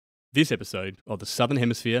This episode of the Southern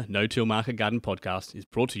Hemisphere No-Till Market Garden podcast is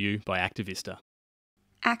brought to you by Activista.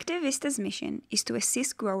 Activista's mission is to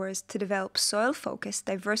assist growers to develop soil-focused,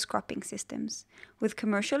 diverse cropping systems with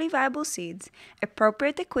commercially viable seeds,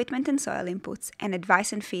 appropriate equipment and soil inputs, and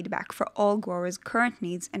advice and feedback for all growers' current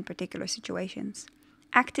needs and particular situations.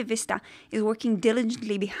 Activista is working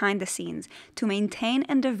diligently behind the scenes to maintain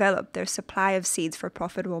and develop their supply of seeds for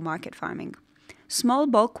profitable market farming. Small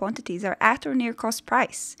bulk quantities are at or near cost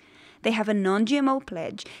price. They have a non-GMO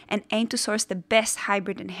pledge and aim to source the best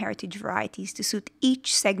hybrid and heritage varieties to suit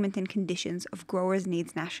each segment and conditions of growers'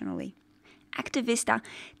 needs nationally. Activista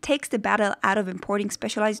takes the battle out of importing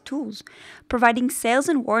specialized tools, providing sales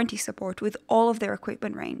and warranty support with all of their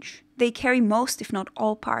equipment range. They carry most, if not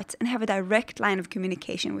all, parts and have a direct line of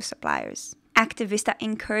communication with suppliers. Activista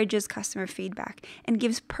encourages customer feedback and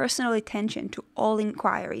gives personal attention to all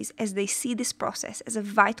inquiries as they see this process as a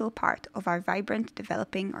vital part of our vibrant,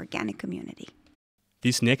 developing organic community.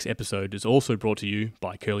 This next episode is also brought to you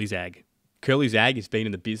by Curly's Ag. Curly's Ag has been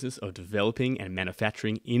in the business of developing and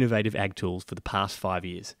manufacturing innovative ag tools for the past 5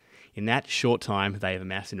 years. In that short time, they have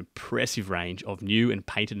amassed an impressive range of new and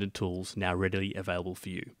patented tools now readily available for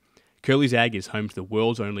you. Curly's Ag is home to the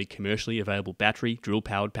world's only commercially available battery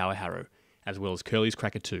drill-powered power harrow, as well as Curly's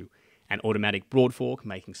Cracker 2, an automatic broad fork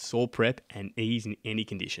making soil prep and ease in any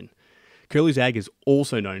condition. Curly's Ag is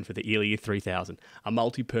also known for the Elia 3000, a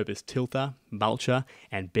multi-purpose tilther, mulcher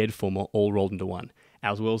and bed former all rolled into one,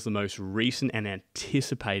 as well as the most recent and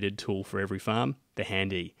anticipated tool for every farm, the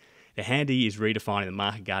Hand E. The Hand E is redefining the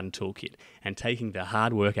market garden toolkit and taking the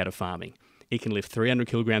hard work out of farming. It can lift 300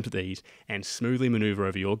 kilograms with ease and smoothly maneuver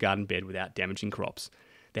over your garden bed without damaging crops.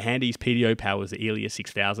 The Hand E's PDO powers the Elia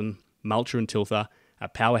 6000, mulcher and tilther, a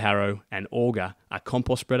power harrow, an auger, a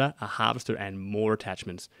compost spreader, a harvester, and more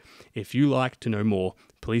attachments. If you like to know more,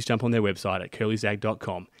 please jump on their website at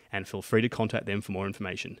curlysag.com and feel free to contact them for more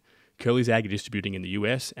information. Curly's Ag are distributing in the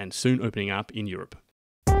US and soon opening up in Europe.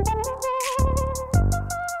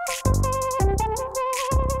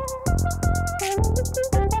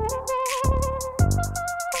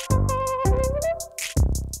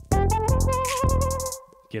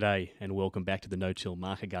 G'day and welcome back to the No-Till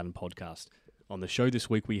Market Garden podcast. On the show this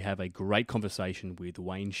week we have a great conversation with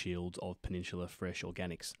Wayne Shields of Peninsula Fresh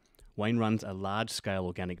Organics. Wayne runs a large-scale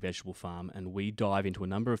organic vegetable farm and we dive into a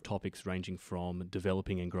number of topics ranging from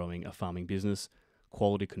developing and growing a farming business,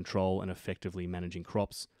 quality control and effectively managing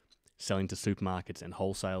crops, selling to supermarkets and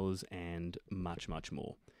wholesalers, and much, much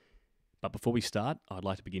more. But before we start, I'd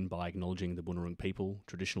like to begin by acknowledging the Bunurong people,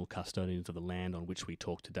 traditional custodians of the land on which we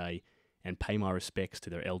talk today, and pay my respects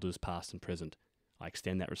to their elders past and present. I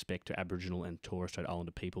extend that respect to Aboriginal and Torres Strait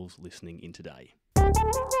Islander peoples listening in today.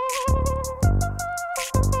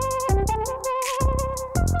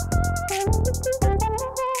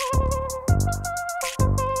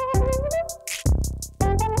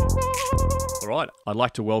 All right, I'd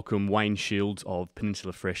like to welcome Wayne Shields of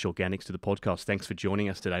Peninsula Fresh Organics to the podcast. Thanks for joining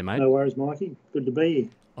us today, mate. No worries, Mikey. Good to be here.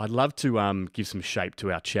 I'd love to give some shape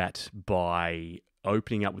to our chat by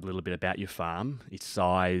opening up with a little bit about your farm, its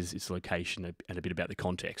size, its location, and a bit about the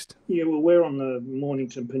context. Yeah, well, we're on the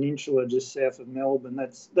Mornington Peninsula, just south of Melbourne.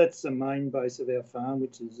 That's the main base of our farm,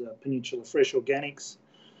 which is Peninsula Fresh Organics.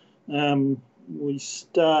 We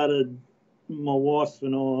started, my wife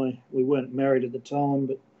and I, we weren't married at the time,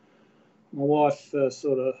 but my wife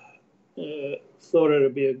thought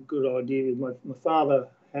it'd be a good idea. My father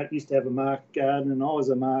used to have a market garden, and I was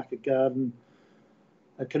a market garden.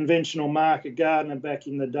 A conventional market gardener back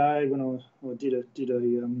in the day when I did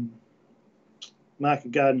a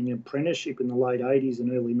market gardening apprenticeship in the late 80s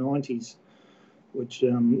and early 90s, which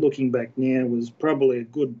looking back now was probably a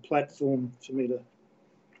good platform for me to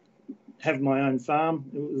have my own farm.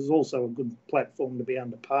 It was also a good platform to be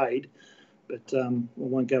underpaid, but I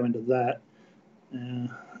won't go into that.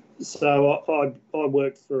 So I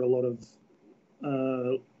worked for a lot of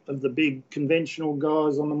the big conventional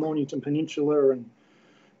guys on the Mornington Peninsula and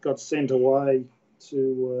got sent away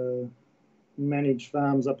to manage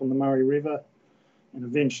farms up on the Murray River, and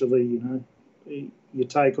eventually, you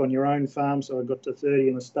take on your own farm. So I got to 30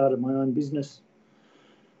 and I started my own business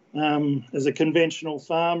as a conventional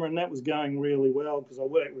farmer, and that was going really well because I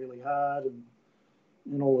worked really hard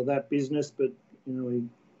and all of that business. But I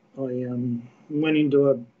went into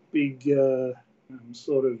a big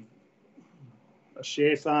sort of a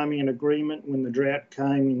share farming agreement when the drought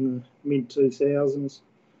came in the mid-2000s.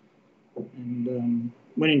 And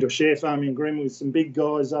went into a share farming agreement with some big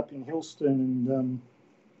guys up in Hillston, and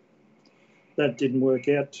that didn't work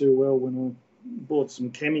out too well when I bought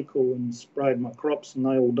some chemical and sprayed my crops and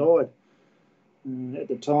they all died. At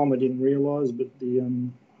the time I didn't realise, but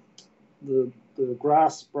the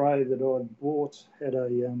grass spray that I'd bought had a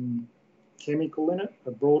chemical in it,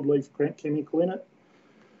 a broadleaf chemical in it.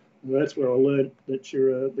 That's where I learned that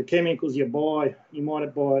the chemicals you buy, you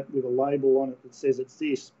might buy it with a label on it that says it's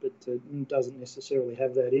this, but it doesn't necessarily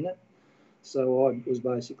have that in it. So I was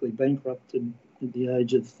basically bankrupted at the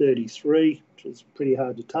age of 33, which was pretty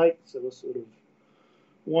hard to take. So I sort of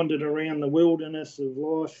wandered around the wilderness of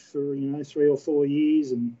life for 3 or 4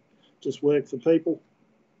 years and just worked for people.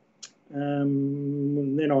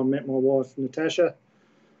 And then I met my wife Natasha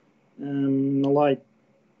in the late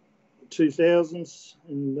 2000s,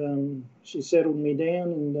 and she settled me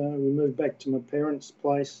down, and we moved back to my parents'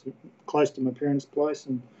 place, close to my parents' place.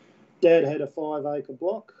 And Dad had a 5-acre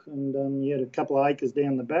block, and he had a couple of acres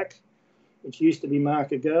down the back, which used to be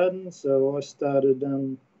market garden. So I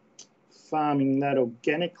started farming that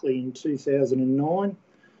organically in 2009,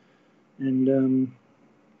 and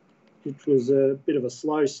it was a bit of a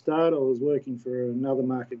slow start. I was working for another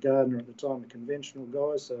market gardener at the time, a conventional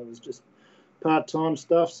guy, so it was just part-time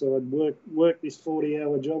stuff. So I'd work this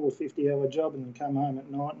 40-hour job or 50-hour job and then come home at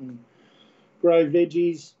night and grow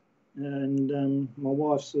veggies. And my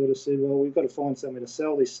wife sort of said, well, we've got to find somewhere to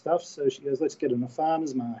sell this stuff. So she goes, let's get in a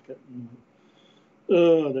farmer's market. And,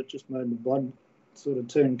 that just made my blood sort of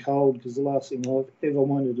turn cold, because the last thing I've ever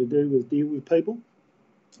wanted to do was deal with people.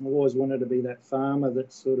 I always wanted to be that farmer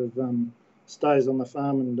that sort of stays on the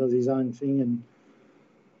farm and does his own thing. And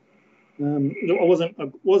I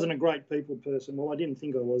wasn't a great people person. Well, I didn't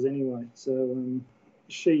think I was anyway. So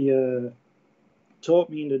she taught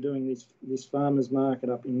me into doing this farmers market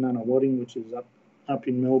up in Nunawading, which is up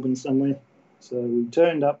in Melbourne somewhere. So we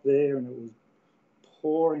turned up there, and it was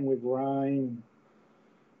pouring with rain.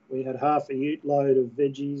 We had half a ute load of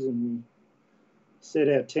veggies, and we set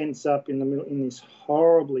our tents up in the middle in this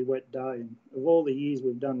horribly wet day. And of all the years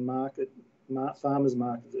we've done farmers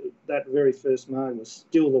markets, that very first market was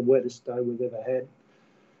still the wettest day we've ever had.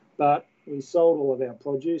 But we sold all of our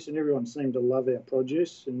produce, and everyone seemed to love our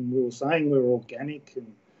produce, and we were saying we were organic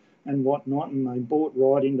and whatnot, and they bought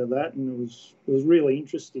right into that, and it was really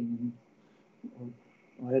interesting.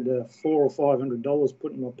 I had $400 or $500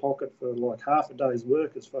 put in my pocket for like half a day's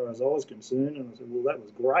work as far as I was concerned, and I said, well, that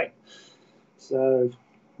was great. So,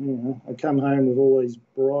 I come home with all these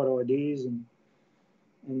bright ideas, and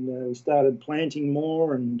we started planting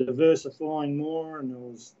more and diversifying more, and I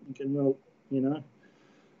was thinking, well,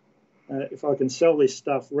 if I can sell this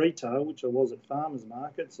stuff retail, which I was at farmers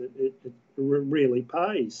markets, it really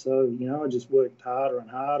pays. So, I just worked harder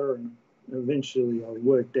and harder, and eventually I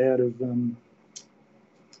worked out of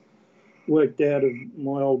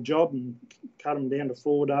my old job and cut them down to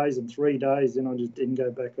 4 days and 3 days. Then I just didn't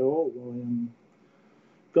go back at all. I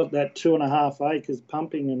got that 2.5 acres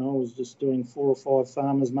pumping, and I was just doing 4 or 5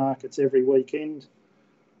 farmers markets every weekend.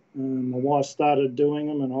 My wife started doing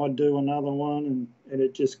them, and I'd do another one, and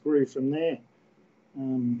it just grew from there.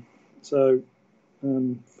 So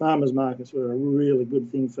farmers markets were a really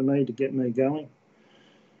good thing for me to get me going.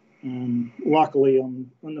 Luckily,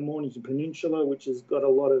 on the Mornington Peninsula, which has got a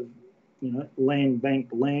lot of land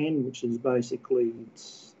banked land, which is basically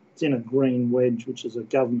it's in a green wedge, which is a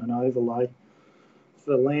government overlay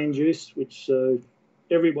for land use, which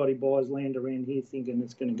everybody buys land around here thinking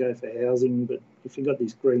it's going to go for housing, but if you've got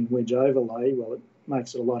this green wedge overlay, well, it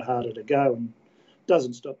makes it a lot harder to go and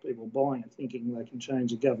doesn't stop people buying it thinking they can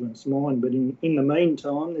change the government's mind. But in the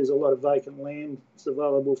meantime, there's a lot of vacant land that's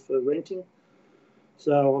available for renting.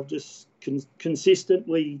 So I've just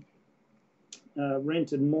consistently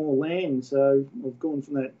rented more land. So I've gone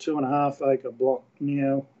from that 2.5 acre block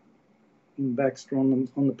now in Baxter on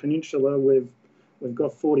the peninsula. We've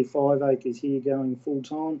got 45 acres here going full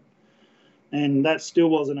time, and that still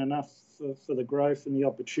wasn't enough for the growth and the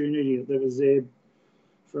opportunity that was there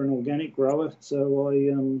for an organic grower. So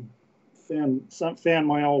I found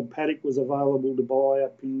my old paddock was available to buy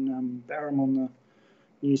up in Barham on the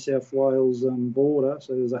New South Wales border.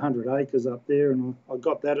 So there's 100 acres up there, and I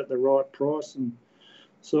got that at the right price and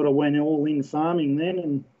sort of went all in farming then.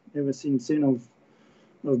 And ever since then,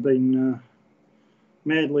 I've been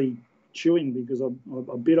madly chewing, because I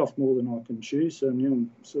bit off more than I can chew. So now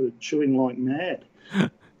I'm sort of chewing like mad.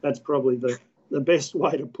 That's probably the best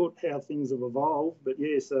way to put how things have evolved. But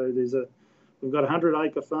yeah, so we've got a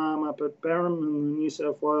 100-acre farm up at Barham in the New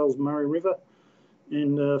South Wales Murray River,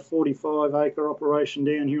 and a 45-acre operation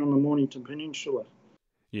down here on the Mornington Peninsula.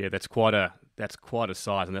 Yeah, that's quite a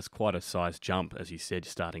size, and that's quite a size jump, as you said,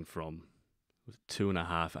 starting from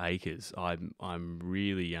 2.5 acres. I'm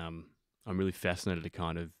really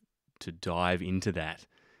fascinated to dive into that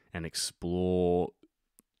and explore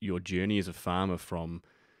your journey as a farmer from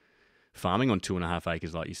farming on 2.5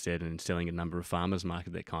 acres, like you said, and selling a number of farmers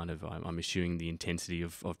market, that kind of, I'm assuming the intensity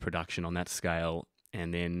of production on that scale,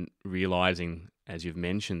 and then realizing, as you've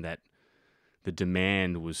mentioned, that the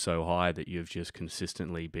demand was so high that you've just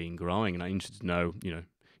consistently been growing. And I'm interested to know,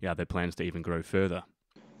 are there plans to even grow further?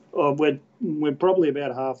 Oh, we're probably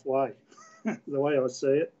about halfway, the way I see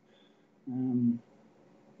it.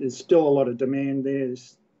 There's still a lot of demand there.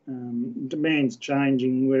 Demand's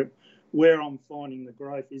changing. Where I'm finding the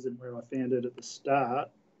growth isn't where I found it at the start,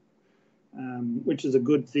 which is a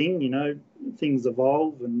good thing. Things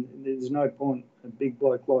evolve, and there's no point a big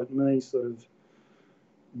bloke like me sort of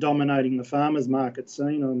dominating the farmers market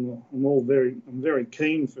scene. I'm very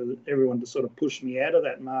keen for everyone to sort of push me out of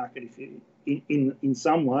that market. In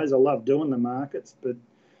some ways, I love doing the markets, but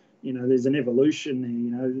there's an evolution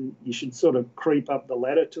there. You should sort of creep up the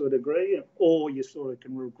ladder to a degree, or you sort of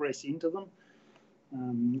can regress into them.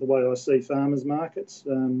 The way I see farmers markets,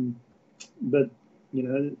 but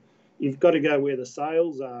you've got to go where the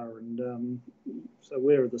sales are, and so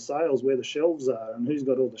where are the sales? Where the shelves are, and who's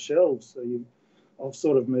got all the shelves? So I've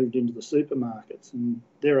sort of moved into the supermarkets, and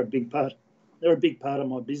they're a big part. They're a big part of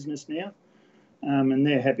my business now, and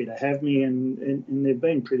they're happy to have me, and they've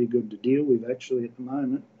been pretty good to deal with actually at the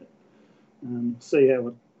moment. See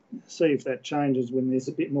if that changes when there's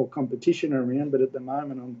a bit more competition around. But at the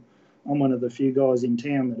moment, I'm one of the few guys in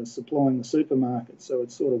town that are supplying the supermarket, so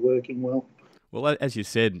it's sort of working well. Well, as you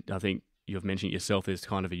said, I think you've mentioned it yourself, there's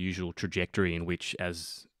kind of a usual trajectory in which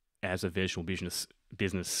as a vegetable business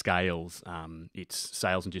scales, its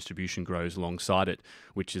sales and distribution grows alongside it,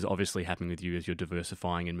 which is obviously happening with you as you're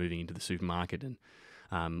diversifying and moving into the supermarket and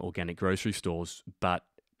organic grocery stores. But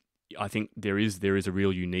I think there is a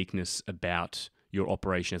real uniqueness about your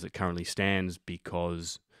operation as it currently stands,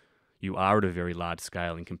 because you are at a very large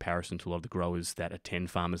scale in comparison to a lot of the growers that attend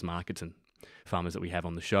farmers markets and farmers that we have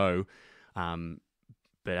on the show.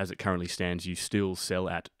 But as it currently stands, you still sell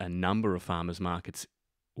at a number of farmers markets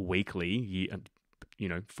weekly,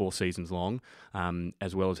 4 seasons long,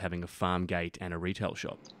 as well as having a farm gate and a retail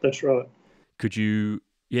shop. That's right. Could you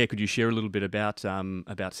share a little bit about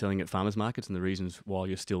selling at farmers markets and the reasons why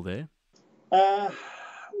you're still there?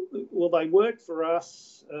 Well, they work for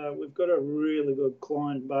us. We've got a really good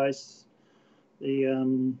client base.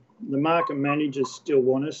 The market managers still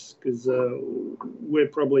want us because we're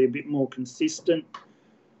probably a bit more consistent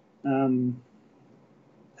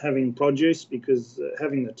having produce, because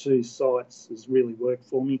having the 2 sites has really worked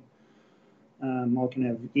for me. I can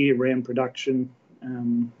have year-round production.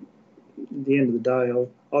 At the end of the day,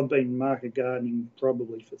 I've been market gardening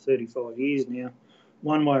probably for 35 years now,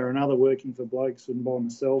 one way or another, working for blokes and by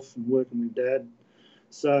myself and working with Dad.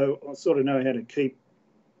 So I sort of know how to keep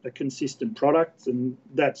a consistent product, and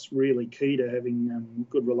that's really key to having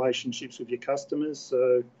good relationships with your customers.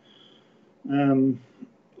 So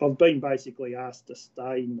I've been basically asked to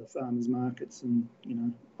stay in the farmers markets, and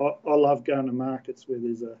I love going to markets where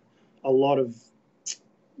there's a lot of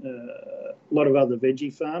other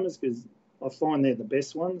veggie farmers, because I find they're the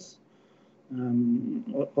best ones.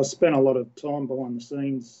 I spent a lot of time behind the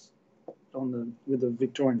scenes with the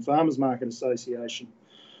Victorian Farmers Market Association.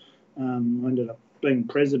 I ended up being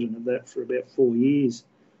president of that for about 4 years,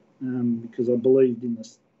 because I believed in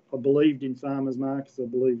this. I believed in farmers markets. I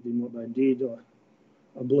believed in what they did.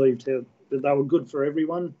 I believed that they were good for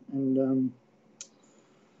everyone, and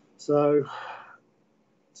so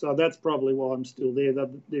that's probably why I'm still there.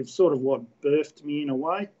 They've sort of what birthed me in a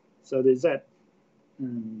way. So there's that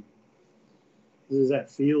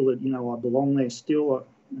feel that I belong there still,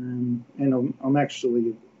 and I'm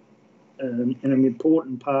actually an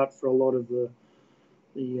important part for a lot of the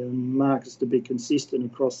markets to be consistent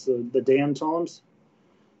across the down times,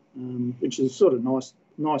 which is sort of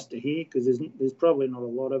nice to hear, because there's probably not a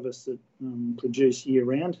lot of us that produce year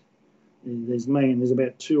round. There's me, and there's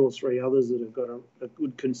about 2 or 3 others that have got a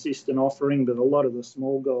good consistent offering, but a lot of the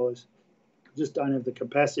small guys just don't have the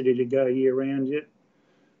capacity to go year round yet.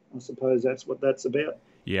 I suppose that's what that's about.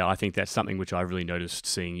 Yeah, I think that's something which I really noticed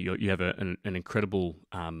seeing. You have an incredible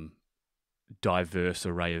diverse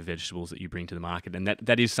array of vegetables that you bring to the market, and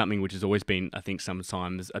that is something which has always been, I think,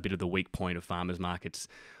 sometimes a bit of the weak point of farmers markets.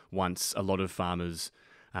 Once a lot of farmers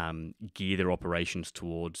gear their operations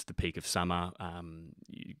towards the peak of summer,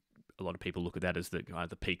 a lot of people look at that as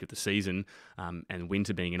the peak of the season, and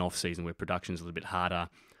winter being an off season where production is a little bit harder.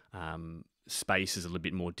 Space is a little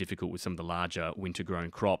bit more difficult with some of the larger winter-grown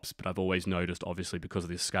crops, but I've always noticed, obviously, because of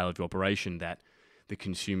the scale of your operation, that the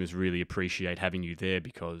consumers really appreciate having you there,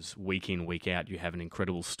 because week in, week out, you have an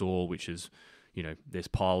incredible store, which is, there's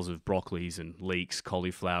piles of broccolis and leeks,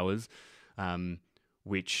 cauliflowers,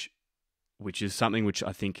 which which is something which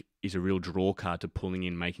I think is a real draw card to pulling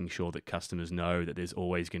in, making sure that customers know that there's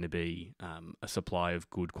always going to be a supply of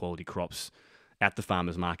good quality crops at the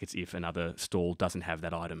farmers markets if another stall doesn't have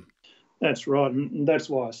that item. That's right, and that's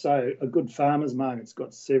why I say a good farmers market's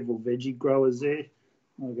got several veggie growers there.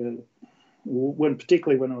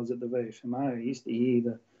 Particularly when I was at the VFMA, I used to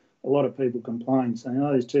hear a lot of people complain, saying,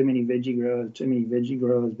 "Oh, there's too many veggie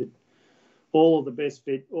growers." But all the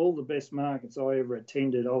best markets I ever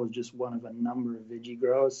attended, I was just one of a number of veggie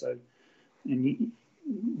growers. So, and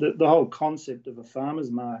the whole concept of a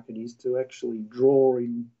farmers market is to actually draw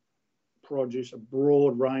in produce, a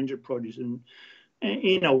broad range of produce, and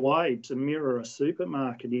in a way to mirror a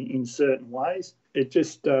supermarket in certain ways. It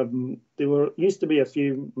just used to be a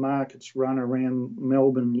few markets run around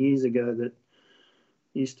Melbourne years ago that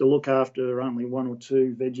used to look after only one or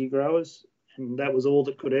two veggie growers, and that was all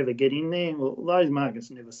that could ever get in there. Well, those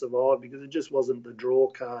markets never survived because it just wasn't the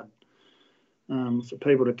draw card for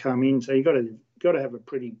people to come in. So you got to have a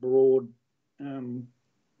pretty broad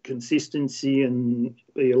consistency and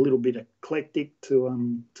be a little bit eclectic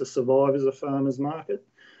to survive as a farmer's market.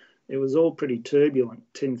 It was all pretty turbulent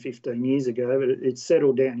 10, 15 years ago, but it's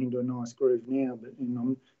settled down into a nice groove now.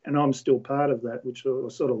 And I'm still part of that, which I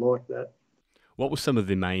sort of like that. What were some of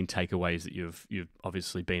the main takeaways that you've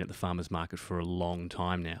obviously been at the farmers market for a long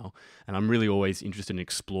time now? And I'm really always interested in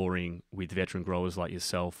exploring with veteran growers like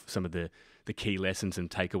yourself some of the key lessons and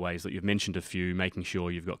takeaways that you've mentioned a few, making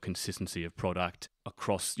sure you've got consistency of product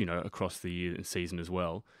across the year and season as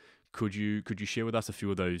well. Could you share with us a few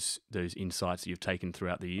of those insights that you've taken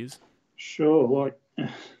throughout the years? Sure.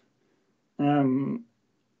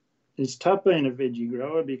 It's tough being a veggie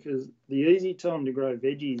grower because the easy time to grow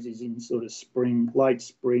veggies is in sort of spring, late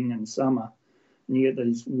spring and summer. And you get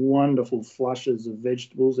these wonderful flushes of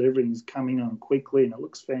vegetables. Everything's coming on quickly and it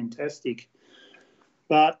looks fantastic.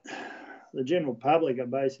 But the general public are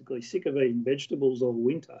basically sick of eating vegetables all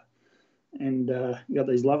winter. And you got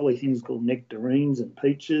these lovely things called nectarines and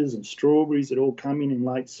peaches and strawberries that all come in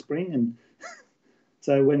late spring. And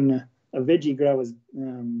so when a veggie grower's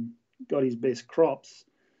got his best crops,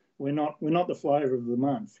 we're not the flavour of the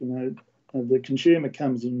month. The consumer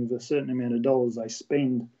comes in with a certain amount of dollars they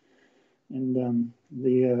spend, and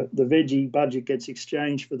the veggie budget gets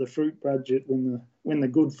exchanged for the fruit budget when the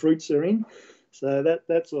good fruits are in. So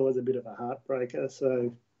that's always a bit of a heartbreaker.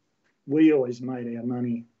 So we always made our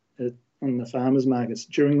money on the farmers markets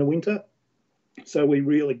during the winter. So we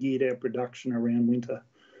really geared our production around winter.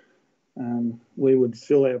 We would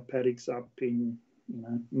fill our paddocks up in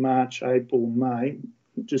March, April, May,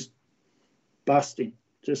 just busting,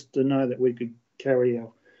 just to know that we could carry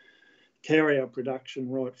our production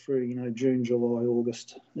right through June, July,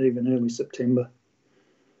 August, even early September.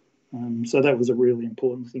 So that was a really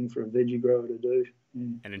important thing for a veggie grower to do.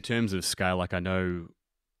 Yeah. And in terms of scale, I know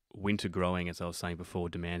winter growing, as I was saying before,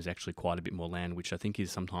 demands actually quite a bit more land, which I think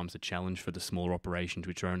is sometimes a challenge for the smaller operations,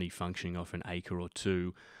 which are only functioning off an acre or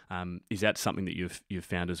two. Is that something that you've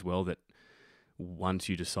found as well, that once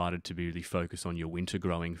you decided to really focus on your winter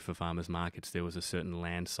growing for farmers markets, there was a certain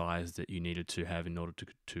land size that you needed to have in order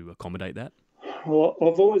to accommodate that? Well,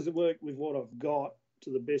 I've always worked with what I've got to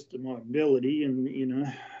the best of my ability, and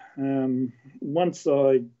once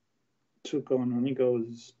I took on, I think it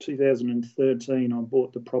was 2013, I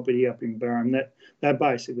bought the property up in Barham. That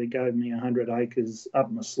basically gave me 100 acres up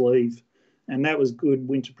my sleeve, and that was good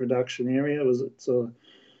winter production area. It's a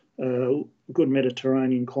good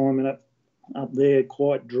Mediterranean climate up there,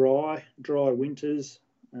 quite dry winters.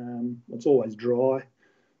 It's always dry.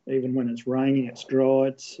 Even when it's raining, it's dry.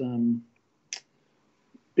 It's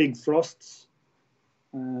big frosts.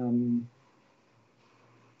 And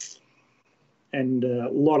a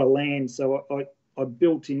lot of land. So I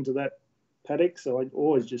built into that paddock. So I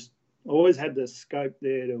always had the scope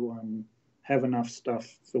there to have enough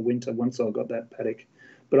stuff for winter once I got that paddock.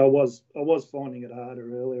 But I was finding it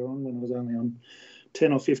harder earlier on when I was only on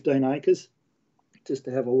 10 or 15 acres, just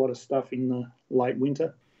to have a lot of stuff in the late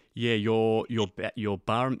winter. Yeah, your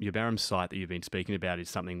Barham site that you've been speaking about is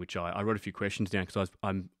something which I wrote a few questions down because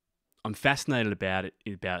I'm fascinated about it,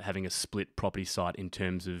 about having a split property site in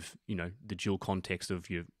terms of the dual context of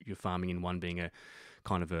your farming, in one being a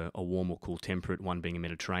kind of a warm or cool temperate, one being a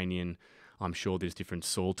Mediterranean. I'm sure there's different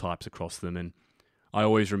soil types across them, and I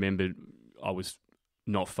always remembered I was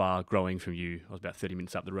not far growing from you. I was about 30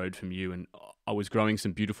 minutes up the road from you, and I was growing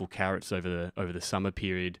some beautiful carrots over the summer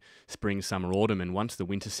period, spring, summer, autumn, and once the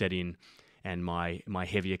winter set in and my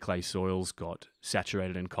heavier clay soils got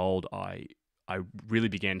saturated and cold, I really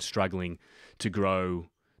began struggling to grow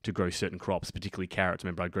to grow certain crops, particularly carrots. I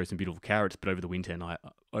remember I'd grow some beautiful carrots, but over the winter, and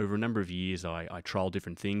over a number of years, I trialed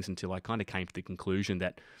different things until I kind of came to the conclusion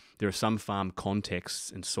that there are some farm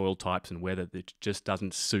contexts and soil types and weather that just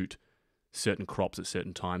doesn't suit certain crops at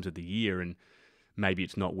certain times of the year, and maybe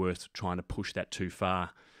it's not worth trying to push that too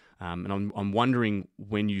far. And I'm wondering,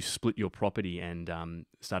 when you split your property and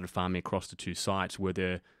started farming across the two sites, were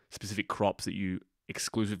there specific crops that you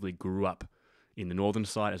exclusively grew up in the northern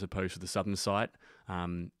site as opposed to the southern site?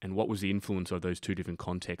 And what was the influence of those two different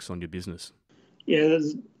contexts on your business? Yeah,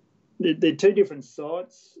 they're two different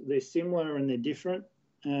sites. They're similar and they're different.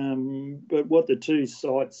 But what the two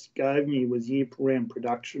sites gave me was year-round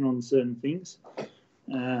production on certain things.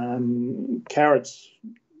 Carrots,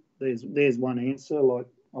 there's one answer. Like,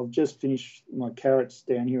 I've just finished my carrots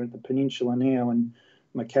down here at the Peninsula now, and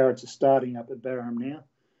my carrots are starting up at Barham now,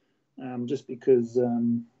 just because,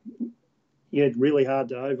 it's really hard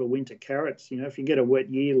to overwinter carrots. If you get a wet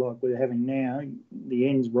year like we're having now, the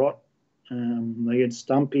ends rot. They get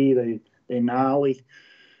stumpy, they're gnarly.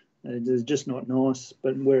 They're just not nice.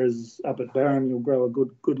 But whereas up at Barham, you'll grow a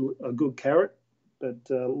good carrot. But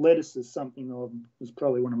lettuce is something is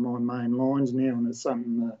probably one of my main lines now, and it's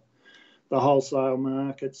something that the wholesale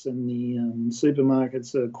markets and the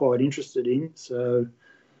supermarkets are quite interested in. So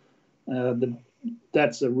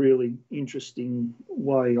that's a really interesting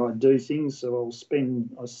way I do things. So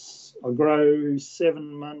I grow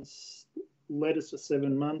 7 months lettuce for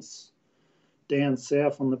 7 months down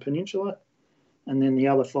south on the Peninsula, and then the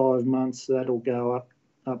other 5 months that'll go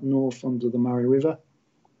up north onto the Murray River,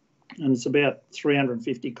 and it's about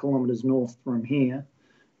 350 kilometres north from here.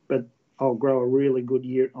 But I'll grow a really good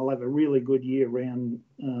year. I'll have a really good year round,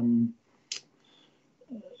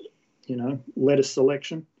 lettuce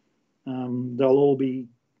selection. They'll all be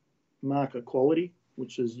market quality,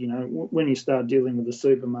 which is, when you start dealing with the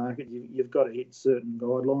supermarket, you've got to hit certain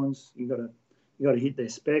guidelines. You've got to hit their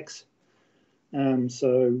specs.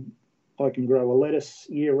 So I can grow a lettuce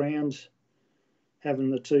year round,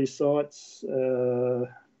 having the two sites.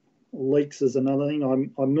 Leeks is another thing.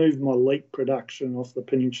 I moved my leek production off the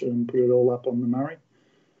Peninsula and put it all up on the Murray,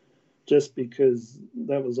 just because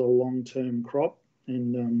that was a long-term crop,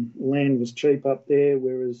 and land was cheap up there,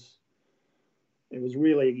 whereas it was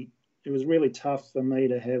really tough for me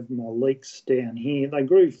to have my leeks down here. They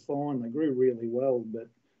grew fine, they grew really well, but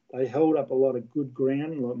they held up a lot of good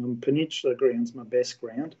ground. Like, my Peninsula ground's my best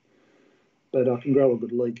ground, but I can grow a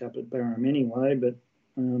good leek up at Barham anyway. But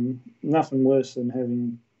nothing worse than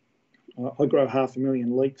having... I grow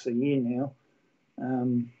 500,000 leeks a year now.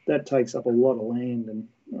 That takes up a lot of land, and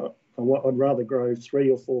I'd rather grow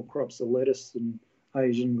 3 or 4 crops of lettuce and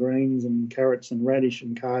Asian greens and carrots and radish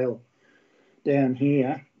and kale down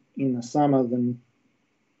here in the summer than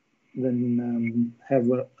have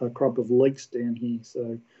a crop of leeks down here.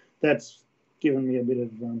 So that's given me a bit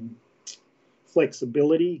of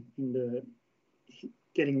flexibility into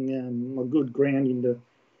getting a good ground into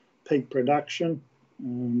peak production.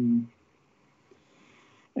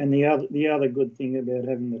 And the other good thing about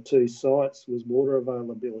having the two sites was water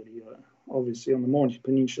availability. Obviously, on the Mornington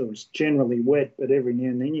Peninsula, it's generally wet, but every now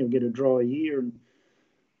and then you'll get a dry year, and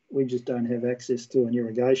we just don't have access to an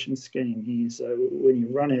irrigation scheme here. So when you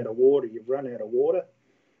run out of water, you've run out of water.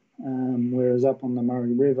 Whereas up on the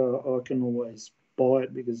Murray River, I can always buy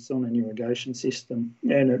it because it's on an irrigation system.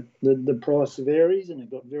 And the price varies, and it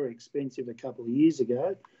got very expensive a couple of years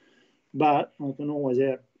ago. But I can always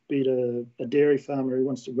outbid a dairy farmer who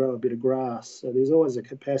wants to grow a bit of grass. So there's always a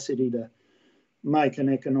capacity to make an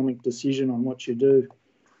economic decision on what you do,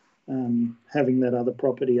 having that other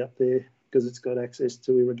property up there, because it's got access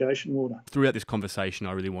to irrigation water. Throughout this conversation,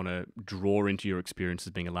 I really want to draw into your experience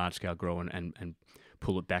as being a large-scale grower and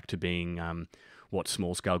pull it back to being what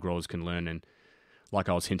small-scale growers can learn. And like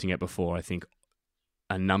I was hinting at before, I think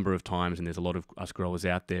a number of times, and there's a lot of us growers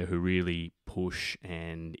out there who really push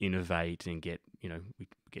and innovate and we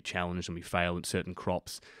get challenged and we fail at certain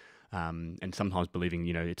crops, and sometimes believing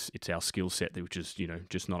it's our skill set which is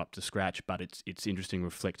just not up to scratch. But it's interesting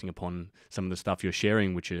reflecting upon some of the stuff you're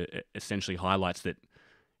sharing, which essentially highlights that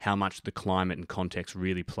how much the climate and context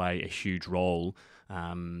really play a huge role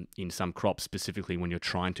in some crops, specifically when you're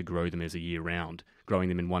trying to grow them as a year round. Growing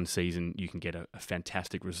them in one season, you can get a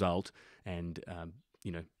fantastic result, and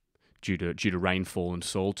due to rainfall and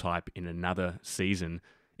soil type in another season,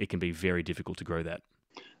 it can be very difficult to grow that.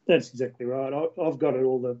 That's exactly right. I've got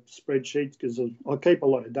all the spreadsheets because I keep a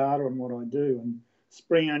lot of data on what I do, and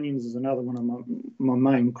spring onions is another one of my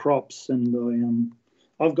main crops, and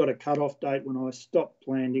I've got a cut-off date when I stop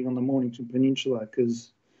planting on the Mornington Peninsula,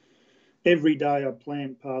 because every day I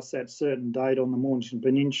plant past that certain date on the Mornington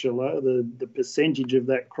Peninsula, the percentage of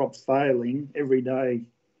that crop failing every day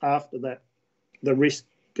after that, the risk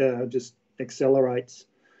just accelerates.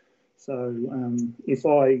 So if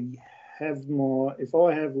I have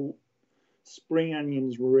spring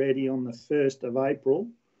onions ready on the 1st of April,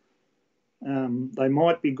 they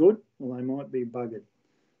might be good or they might be buggered.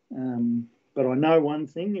 But I know one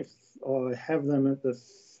thing, if I have them at the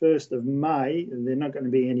 1st of May, they're not going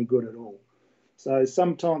to be any good at all. So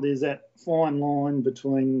sometimes there's that fine line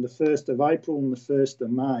between the 1st of April and the 1st of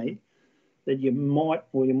May that you might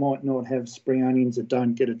or you might not have spring onions that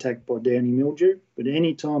don't get attacked by downy mildew. But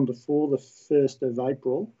any time before the 1st of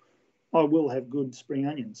April, I will have good spring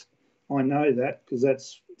onions. I know that because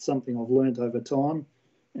that's something I've learnt over time.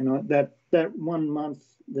 And that 1 month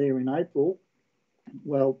there in April,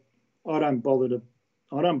 well, I don't bother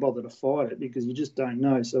to fight it because you just don't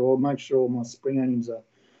know. So I'll make sure my spring onions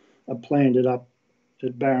are planted up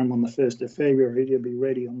at Barham on the 1st of February to be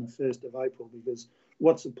ready on the 1st of April, because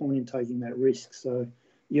what's the point in taking that risk? So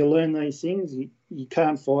you learn these things. You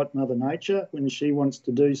can't fight Mother Nature. When she wants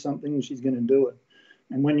to do something, she's going to do it.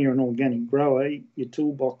 And when you're an organic grower, your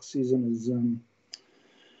toolbox isn't as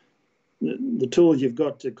the tools you've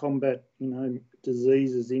got to combat,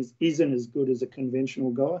 diseases isn't as good as a conventional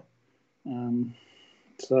guy.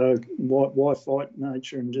 So why fight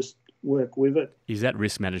nature and just work with it? Is that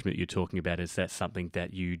risk management you're talking about, is that something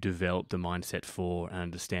that you developed the mindset for and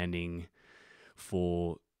understanding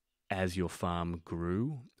for as your farm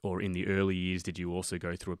grew? Or in the early years, did you also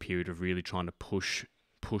go through a period of really trying to push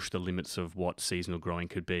the limits of what seasonal growing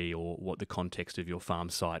could be or what the context of your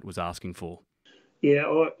farm site was asking for? Yeah,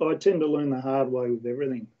 I tend to learn the hard way with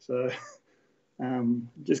everything. So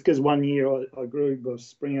just because one year I grew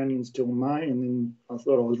spring onions till May, and then I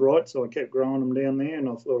thought I was right, so I kept growing them down there, and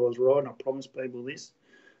I thought I was right, and I promised people this.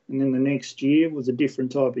 And then the next year was a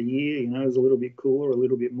different type of year. It was a little bit cooler, a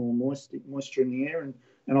little bit more moisture in the air,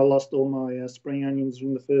 and I lost all my spring onions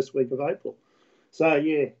in the first week of April. So,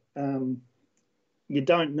 yeah, you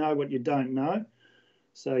don't know what you don't know.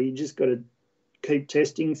 So you just got to keep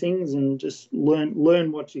testing things and just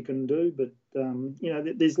learn what you can do. But,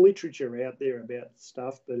 there's literature out there about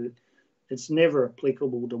stuff, but it's never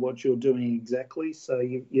applicable to what you're doing exactly. So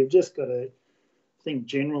you've just got to think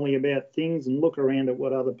generally about things and look around at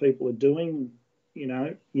what other people are doing. You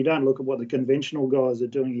don't look at what the conventional guys are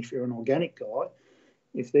doing if you're an organic guy.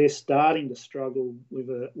 If they're starting to struggle with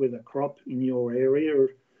a crop in your area,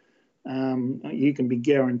 you can be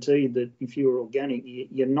guaranteed that if you're organic,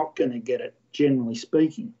 you're not going to get it, generally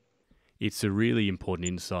speaking. It's a really important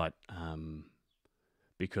insight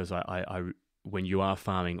because I when you are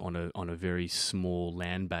farming on a very small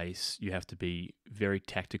land base, you have to be very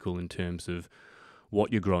tactical in terms of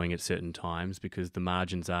what you're growing at certain times, because the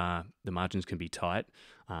margins can be tight,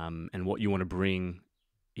 and what you want to bring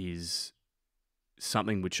is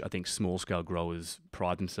something which I think small scale growers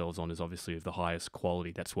pride themselves on, is obviously of the highest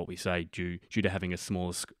quality. That's what we say. Due to having a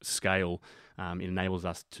smaller scale, it enables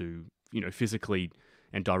us to physically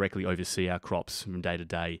and directly oversee our crops from day to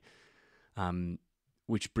day.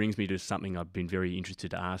 Which brings me to something I've been very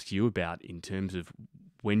interested to ask you about in terms of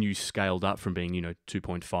when you scaled up from being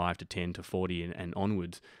 2.5 to 10 to 40 and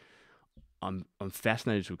onwards. I'm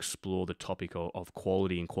fascinated to explore the topic of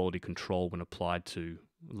quality and quality control when applied to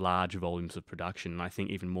large volumes of production. And I think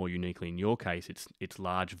even more uniquely in your case, it's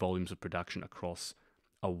large volumes of production across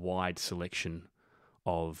a wide selection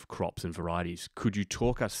of crops and varieties. Could you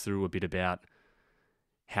talk us through a bit about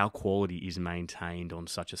how quality is maintained on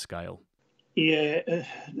such a scale? Yeah,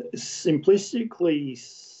 simplistically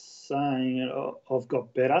saying, I've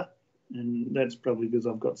got better, and that's probably because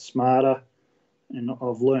I've got smarter and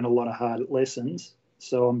I've learned a lot of hard lessons.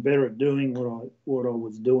 So I'm better at doing what I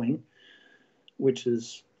was doing, which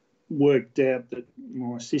has worked out that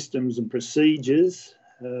my systems and procedures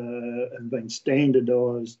have been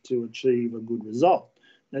standardised to achieve a good result.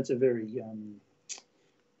 That's a very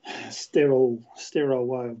sterile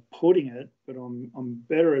way of putting it, but I'm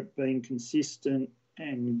better at being consistent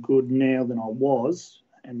and good now than I was.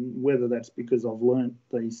 And whether that's because I've learnt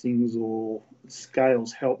these things or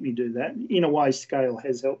scales help me do that. In a way, scale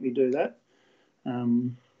has helped me do that.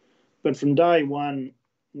 But from day one,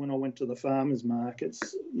 when I went to the farmers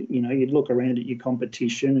markets, you'd look around at your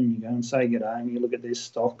competition and you go and say good day, and you look at their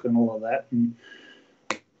stock and all of that. And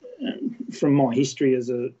from my history as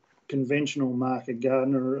a conventional market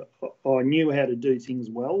gardener, I knew how to do things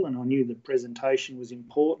well, and I knew that presentation was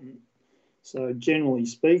important. So generally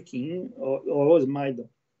speaking, I always made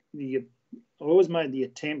the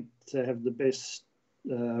attempt to have the best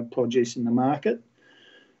produce in the market,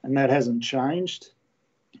 and that hasn't changed.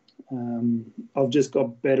 I've just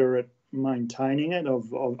got better at maintaining it.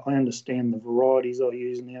 I understand the varieties I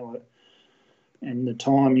use now and the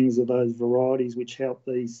timings of those varieties, which help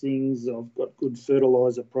these things. I've got good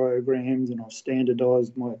fertiliser programs, and I've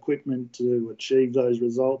standardised my equipment to achieve those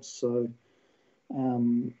results. So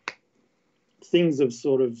things have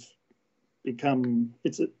sort of become,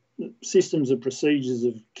 systems of procedures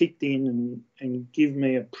have kicked in and give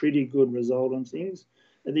me a pretty good result on things.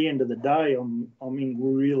 At the end of the day, I'm in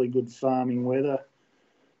really good farming weather,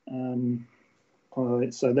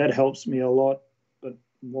 so that helps me a lot. But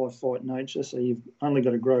why fight nature? So you've only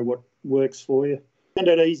got to grow what works for you. And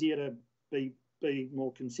it's easier to be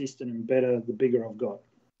more consistent and better the bigger I've got.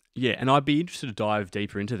 Yeah, and I'd be interested to dive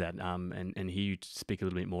deeper into that, and hear you speak a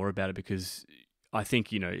little bit more about it, because I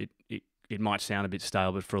think it might sound a bit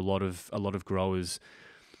stale, but for a lot of growers,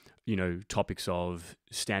 topics of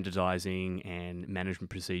standardizing and management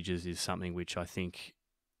procedures is something which I think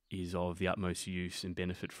is of the utmost use and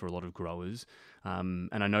benefit for a lot of growers. And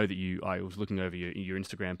I know that I was looking over your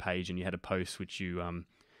Instagram page, and you had a post which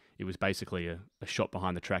it was basically a shot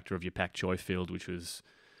behind the tractor of your pak choy field, which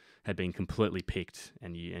had been completely picked,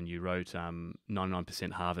 and you wrote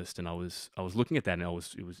 99% harvest, and I was looking at that, and it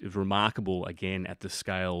was remarkable again at the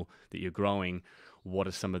scale that you're growing. What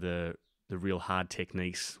are some of the real hard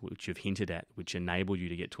techniques which you've hinted at, which enable you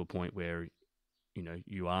to get to a point where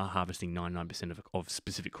you are harvesting 99% of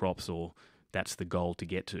specific crops, or that's the goal to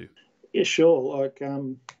get to? Yeah, sure. Like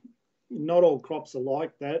not all crops are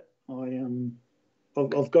like that.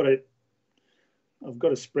 I've got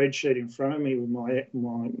a spreadsheet in front of me with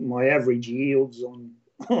my average yields on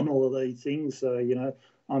all of these things. So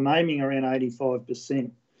I'm aiming around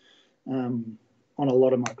 85% on a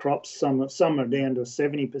lot of my crops. Some are down to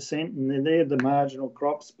 70%, and they're the marginal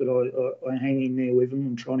crops, but I hang in there with them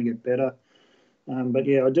and trying to get better. But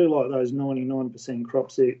yeah, I do like those 99%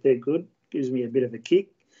 crops. They're good. Gives me a bit of a kick.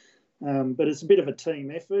 But it's a bit of a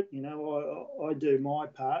team effort. I do my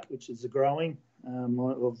part, which is the growing.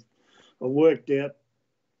 I've worked out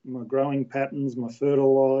my growing patterns, my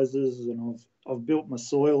fertilisers, and I've built my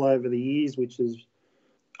soil over the years, which has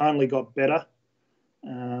only got better.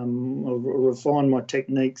 I've refined my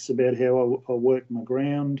techniques about how I work my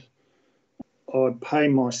ground. I pay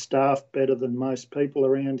my staff better than most people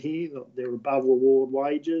around here. They're above award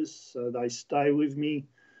wages, so they stay with me.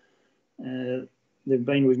 They've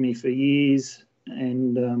been with me for years,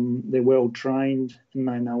 and they're well trained and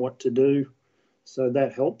they know what to do. So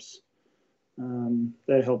that helps.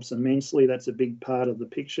 That helps immensely. That's a big part of the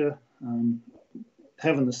picture.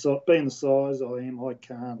 Being the size I am, I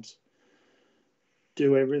can't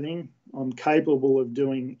do everything. I'm capable of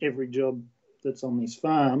doing every job that's on this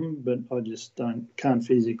farm, but I just can't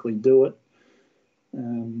physically do it.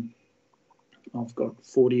 I've got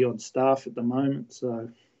 40 odd staff at the moment, so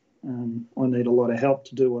I need a lot of help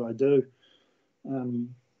to do what I do.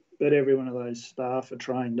 But every one of those staff are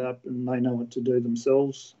trained up and they know what to do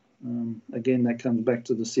themselves. Again, that comes back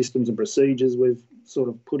to the systems and procedures we've sort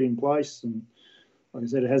of put in place. And like I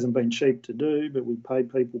said, it hasn't been cheap to do, but we pay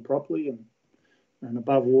people properly and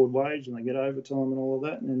above award wage, and they get overtime and all of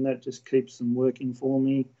that. And that just keeps them working for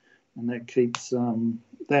me. And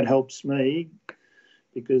that helps me,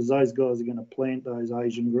 because those guys are going to plant those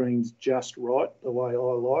Asian greens just right, the way I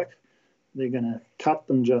like. They're going to cut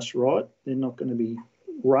them just right. They're not going to be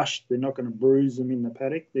rushed. They're not going to bruise them in the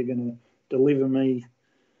paddock. They're going to deliver me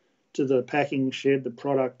to the packing shed the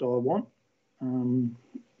product I want.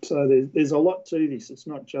 So there's a lot to this. It's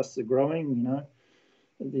not just the growing,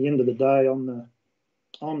 At the end of the day, I'm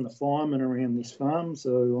the fireman around this farm,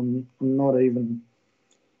 so I'm not even.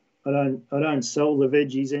 I don't sell the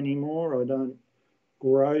veggies anymore. I don't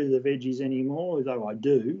grow the veggies anymore, although I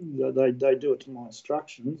do. They do it to my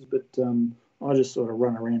instructions, but I just sort of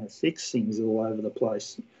run around and fix things all over the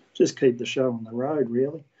place. Just keep the show on the road,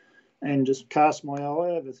 really, and just cast my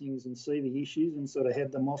eye over things and see the issues and sort of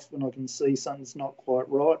head them off when I can see something's not quite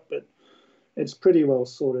right. But it's pretty well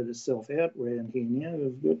sorted itself out around here now.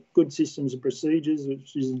 We've got good systems and procedures,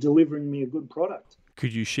 which is delivering me a good product.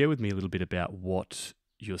 Could you share with me a little bit about what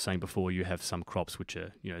you were saying before? You have some crops which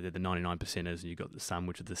are, they're the 99%ers, and you've got some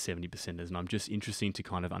which are the 70%ers. And I'm just interested to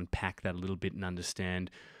kind of unpack that a little bit and understand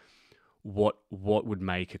what would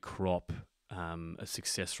make a crop a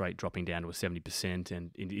success rate dropping down to a 70%,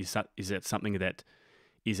 and is that something that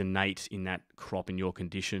is innate in that crop in your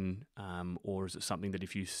condition, or is it something that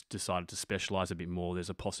if you decided to specialise a bit more, there's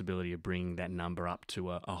a possibility of bringing that number up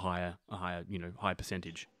to a higher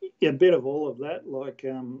percentage? Yeah, a bit of all of that. Like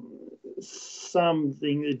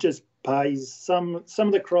something that just pays. Some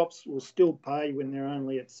of the crops will still pay when they're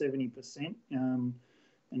only at 70%.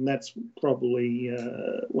 And that's probably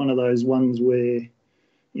one of those ones where,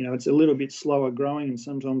 it's a little bit slower growing and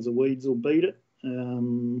sometimes the weeds will beat it.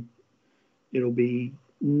 It'll be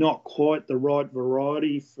not quite the right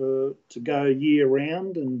variety to go year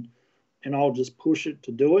round, and I'll just push it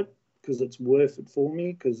to do it because it's worth it for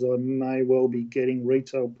me, because I may well be getting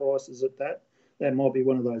retail prices at that. That might be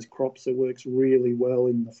one of those crops that works really well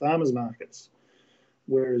in the farmers markets.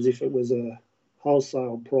 Whereas if it was a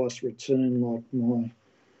wholesale price return like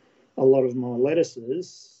a lot of my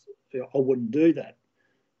lettuces, I wouldn't do that.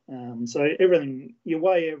 So you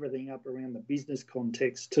weigh everything up around the business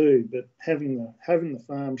context too. But having the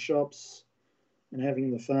farm shops and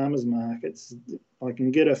having the farmers markets, I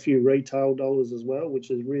can get a few retail dollars as well, which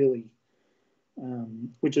is really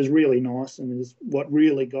nice, and is what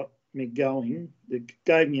really got me going. It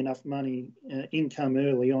gave me enough money, income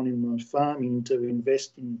early on in my farming to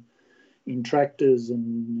invest in tractors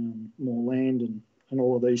and more land and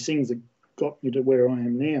all of these things that got me to where I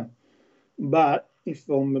am now. But if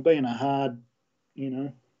I'm being a hard,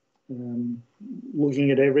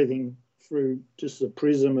 looking at everything through just the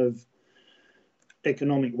prism of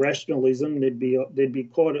economic rationalism, there'd be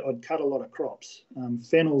I'd cut a lot of crops.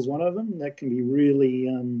 Fennel's one of them. That can be really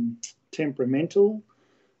temperamental.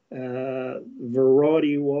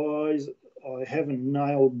 Variety-wise, I haven't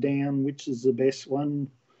nailed down which is the best one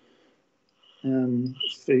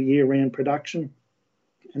for year-round production.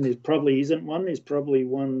 And there probably isn't one. There's probably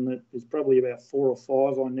one that there's probably about 4 or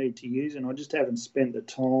 5 I need to use, and I just haven't spent the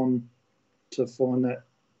time to find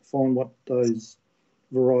what those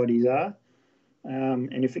varieties are.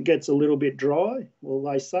 And if it gets a little bit dry, well,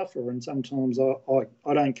 they suffer, and sometimes I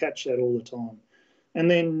don't catch that all the time. And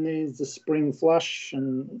then there's the spring flush,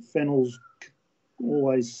 and fennel's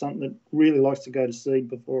always something that really likes to go to seed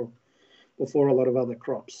before a lot of other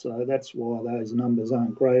crops. So that's why those numbers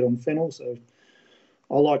aren't great on fennel. So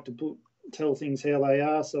I like to tell things how they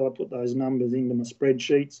are, so I put those numbers into my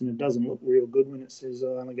spreadsheets, and it doesn't look real good when it says I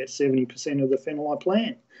only get 70% of the fennel I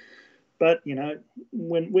plant. But,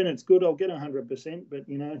 when it's good, I'll get 100%. But,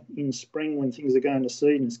 in spring when things are going to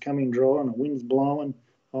seed and it's coming dry and the wind's blowing,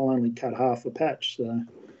 I'll only cut half a patch. So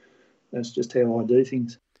that's just how I do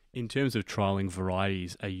things. In terms of trialling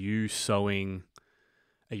varieties, are you sowing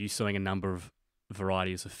a number of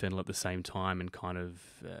varieties of fennel at the same time and kind of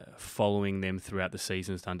following them throughout the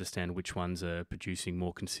seasons to understand which ones are producing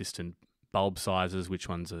more consistent bulb sizes, which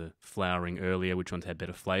ones are flowering earlier, which ones had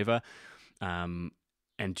better flavour? And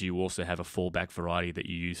do you also have a fallback variety that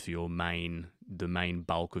you use for the main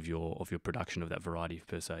bulk of your production of that variety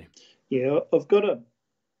per se? Yeah, I've got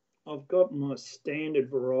my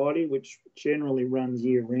standard variety, which generally runs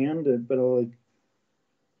year round, but I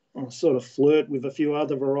sort of flirt with a few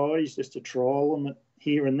other varieties just to trial them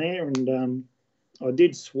here and there. And I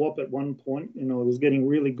did swap at one point, and I was getting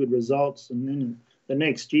really good results. And then the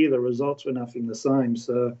next year, the results were nothing the same.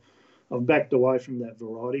 So I've backed away from that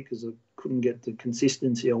variety because I couldn't get the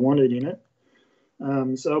consistency I wanted in it.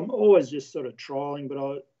 So I'm always just sort of trialing, but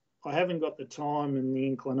I haven't got the time and the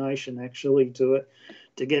inclination actually to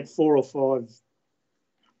get 4 or 5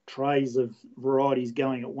 trays of varieties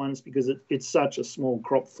going at once, because it's such a small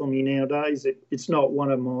crop for me nowadays. It's not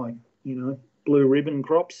one of my blue ribbon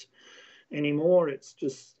crops anymore. It's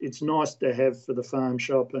nice to have for the farm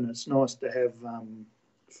shop, and it's nice to have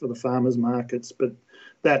for the farmers markets, but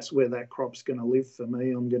that's where that crop's going to live for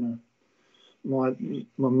me. My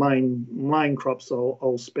main crops,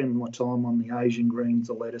 I'll spend my time on the Asian greens,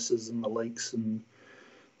 the lettuces and the leeks and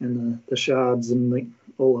the shards and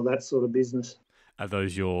all of that sort of business. Are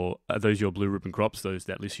those your blue ribbon crops,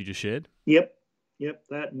 that list you just shared? Yep,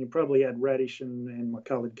 that, and you probably add radish and my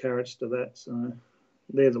coloured carrots to that. So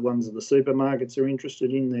they're the ones that the supermarkets are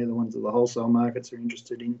interested in. They're the ones that the wholesale markets are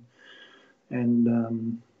interested in,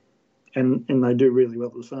 and they do really well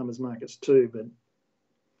at the farmers markets too. But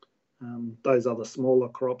those other smaller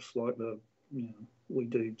crops like we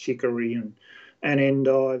do chicory and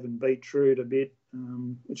endive and beetroot a bit,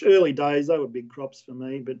 which early days they were big crops for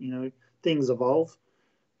me, but things evolve.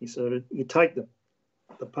 You take the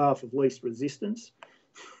path of least resistance,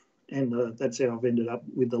 and that's how I've ended up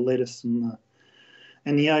with the lettuce and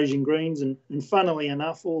the Asian greens. And funnily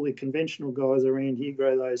enough, all the conventional guys around here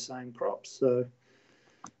grow those same crops. So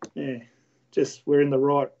yeah, just we're in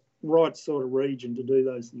the right sort of region to do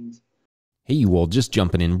those things. Hey, you all, just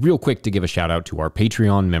jumping in real quick to give a shout out to our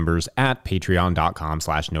Patreon members at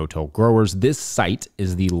patreon.com/no-till-growers. This site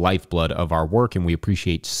is the lifeblood of our work, and we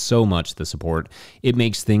appreciate so much the support. It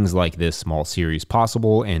makes things like this small series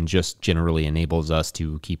possible and just generally enables us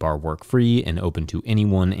to keep our work free and open to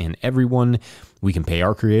anyone and everyone. We can pay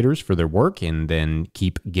our creators for their work and then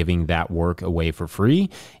keep giving that work away for free.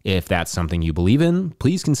 If that's something you believe in,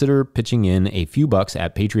 please consider pitching in a few bucks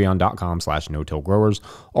at patreon.com/no-till-growers.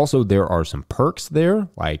 Also, there are some perks there,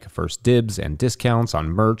 like first dibs and discounts on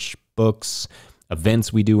merch, books,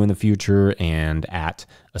 events we do in the future, and at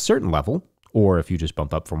a certain level, or if you just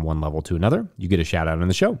bump up from one level to another, you get a shout out in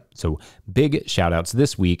the show. So big shout outs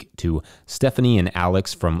this week to Stephanie and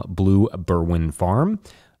Alex from Blue Berwyn Farm,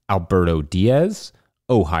 Alberto Diaz,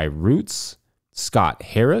 Ojai Roots, Scott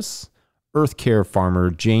Harris, Earth Care Farmer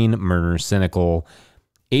Jane Murner Cynical,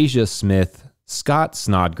 Asia Smith, Scott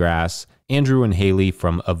Snodgrass, Andrew and Haley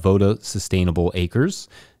from Avoda Sustainable Acres,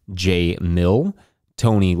 Jay Mill,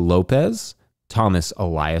 Tony Lopez, Thomas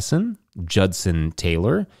Eliason, Judson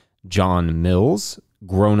Taylor, John Mills,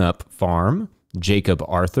 Grown Up Farm, Jacob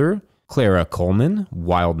Arthur, Clara Coleman,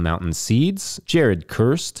 Wild Mountain Seeds, Jared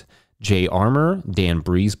Kirst, Jay Armour, Dan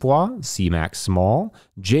Breezebois, C-Mac Small,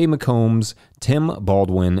 Jay McCombs, Tim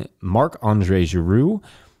Baldwin, Marc-Andre Giroux,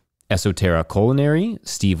 Esoterra Culinary,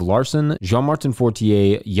 Steve Larson, Jean-Martin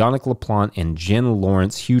Fortier, Yannick Laplante, and Jen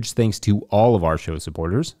Lawrence. Huge thanks to all of our show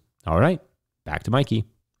supporters. All right, back to Mikey.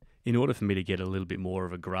 In order for me to get a little bit more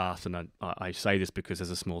of a grasp, and I say this because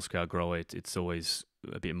as a small-scale grower, it's always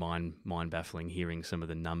a bit mind-baffling hearing some of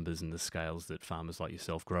the numbers and the scales that farmers like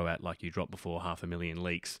yourself grow at, like you dropped before 500,000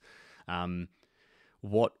 leeks.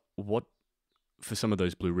 What for some of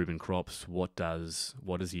those blue ribbon crops, what does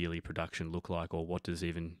yearly production look like, or what does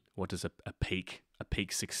a peak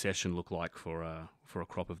succession look like for a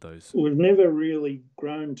crop of those? We've never really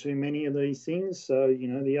grown too many of these things. So,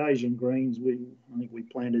 the Asian greens, I think we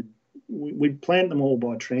plant them all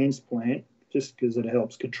by transplant just because it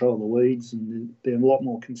helps control the weeds and they're a lot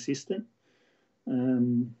more consistent.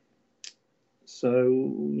 So,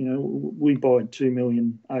 we buy 2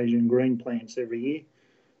 million Asian green plants every year.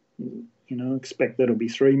 Expect that'll be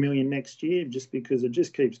 3 million next year just because it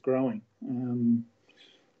just keeps growing.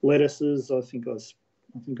 Lettuces, I think I've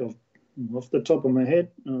off the top of my head,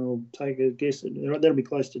 I'll take a guess. That'll be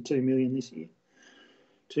close to 2 million this year.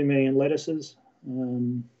 2 million lettuces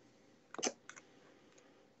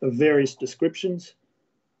of various descriptions.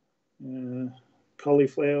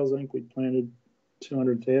 Cauliflowers, I think we planted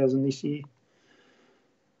 200,000 this year.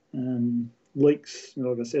 Leeks,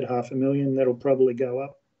 like I said, 500,000. That'll probably go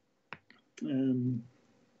up.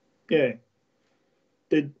 They're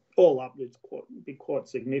all up. It's quite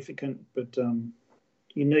significant, but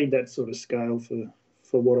you need that sort of scale for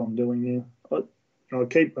what I'm doing now. I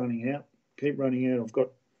keep running out. I've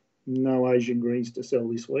got no Asian greens to sell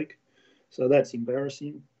this week, so that's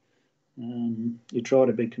embarrassing. You try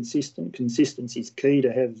to be consistent. Consistency is key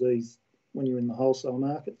to have these when you're in the wholesale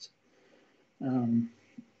markets.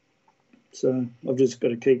 So I've just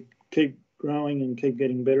got to keep growing and keep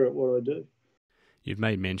getting better at what I do. You've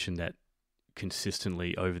made mention that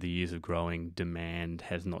consistently over the years of growing, demand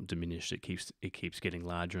has not diminished. It keeps getting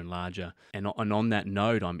larger and larger. And on that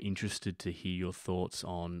note, I'm interested to hear your thoughts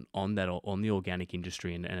on the organic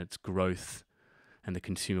industry and its growth and the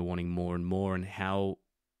consumer wanting more and more, and how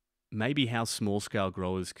small scale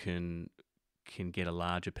growers can get a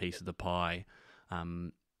larger piece of the pie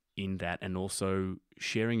in that, and also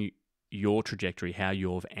sharing your trajectory, how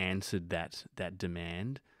you've answered that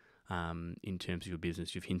demand. In terms of your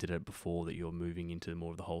business, you've hinted at before that you're moving into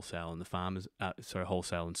more of the wholesale and the farmers,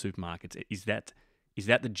 wholesale and supermarkets. Is that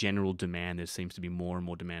the general demand? There seems to be more and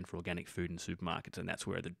more demand for organic food in supermarkets, and that's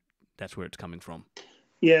where it's coming from.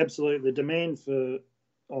 Yeah, absolutely. The demand the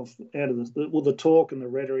talk and the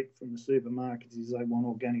rhetoric from the supermarkets is they want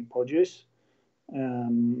organic produce. I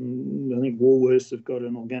think Woolworths have got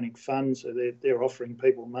an organic fund, so they're offering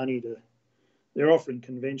people money they're offering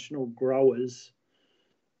conventional growers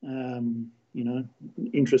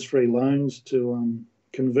interest-free loans to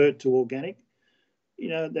convert to organic.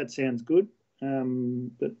 That sounds good.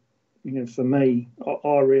 But, for me,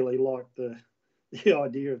 I really like the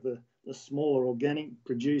idea of the smaller organic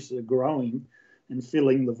producer growing and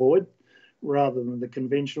filling the void rather than the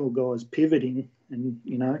conventional guys pivoting into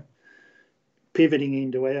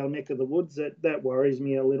our neck of the woods. That worries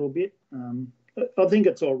me a little bit. I think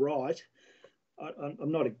it's all right.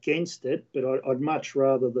 I'm not against it, but I'd much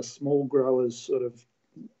rather the small growers sort of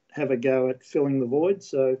have a go at filling the void.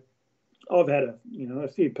 So I've had a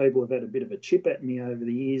few people have had a bit of a chip at me over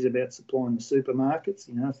the years about supplying the supermarkets.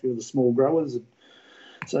 A few of the small growers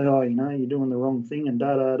say, "Oh, you're doing the wrong thing," and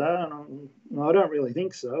da da da. And I don't really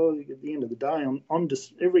think so. At the end of the day, I'm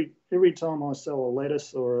just every time I sell a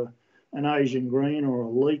lettuce or an Asian green or a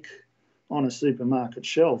leek on a supermarket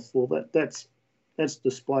shelf, well, that's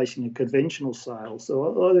displacing a conventional sale.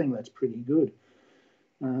 So I think that's pretty good.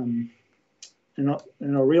 And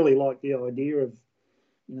and I really like the idea of,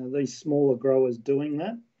 these smaller growers doing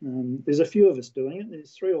that. There's a few of us doing it.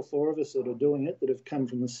 There's 3 or 4 of us that are doing it that have come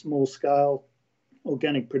from the small scale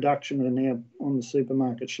organic production and are now on the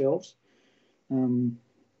supermarket shelves.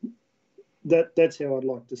 That's how I'd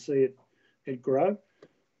like to see it grow.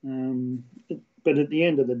 But at the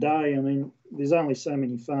end of the day, there's only so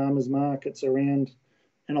many farmers markets around,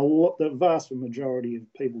 and the vast majority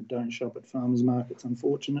of people don't shop at farmers markets,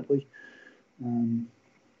 unfortunately.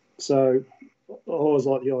 So I always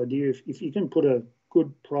like the idea, if you can put a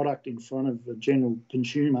good product in front of the general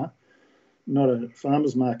consumer, not a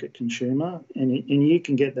farmers market consumer, and you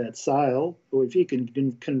can get that sale, or if you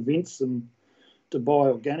can convince them to buy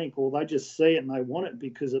organic, or they just see it and they want it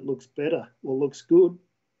because it looks better or looks good,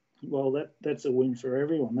 well, that's a win for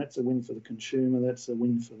everyone. That's a win for the consumer. That's a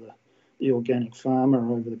win for the organic farmer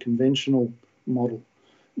over the conventional model,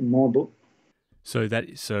 in my book. So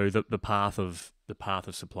the path of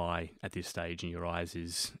supply at this stage in your eyes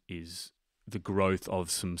is the growth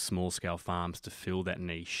of some small scale farms to fill that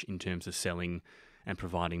niche in terms of selling and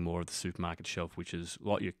providing more of the supermarket shelf, which is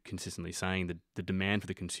what you're consistently saying. The demand for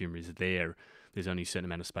the consumer is there. There's only a certain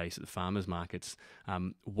amount of space at the farmers markets.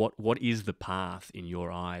 What is the path in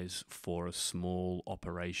your eyes for a small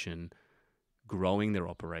operation growing their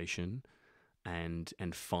operation and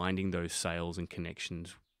finding those sales and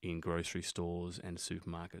connections in grocery stores and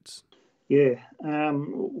supermarkets? Yeah,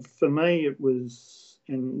 for me it was,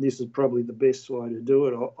 and this is probably the best way to do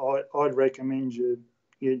it. I'd recommend you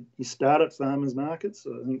start at farmers markets.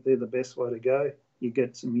 I think they're the best way to go. You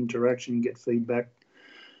get some interaction, you get feedback,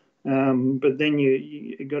 but then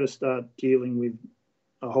you got to start dealing with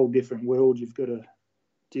a whole different world. You've got to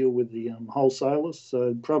deal with the wholesalers.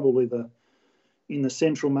 So probably in the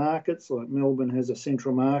central markets, like Melbourne has a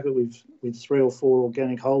central market with 3 or 4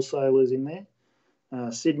 organic wholesalers in there.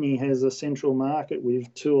 Sydney has a central market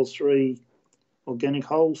with 2 or 3 organic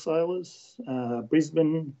wholesalers.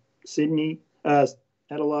 Brisbane, Sydney,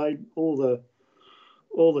 Adelaide, all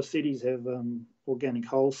the cities have organic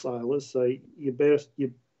wholesalers. So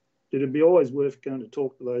it'd be always worth going to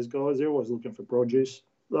talk to those guys. They're always looking for produce.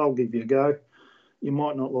 They'll give you a go. You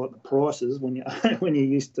might not like the prices when you're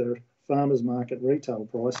used to farmers market retail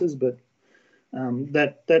prices, but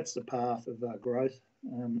that's the path of growth.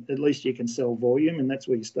 At least you can sell volume, and that's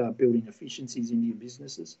where you start building efficiencies in your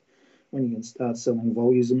businesses. When you can start selling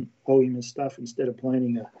volume of stuff, instead of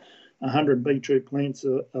planting 100 beetroot plants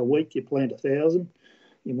a week, you plant 1,000.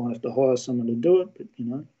 You might have to hire someone to do it, but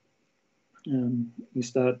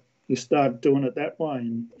you start doing it that way,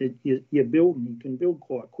 and you build, and you can build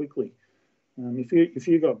quite quickly. If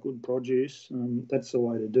you got good produce, that's the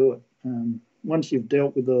way to do it. Once you've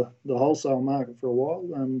dealt with the wholesale market for a while,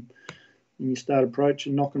 and you start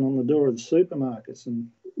approaching, knocking on the door of the supermarkets, and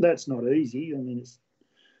that's not easy. It's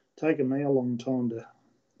taken me a long time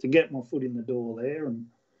to get my foot in the door there, and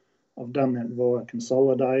I've done that via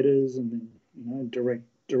consolidators and then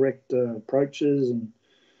direct approaches, and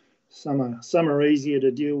some are easier to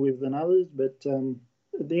deal with than others. But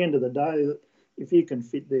at the end of the day, if you can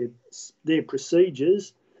fit their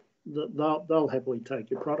procedures, they'll happily take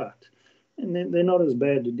your product. And they're not as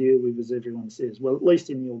bad to deal with as everyone says. Well, at least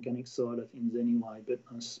in the organic side of things anyway. But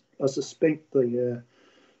I suspect the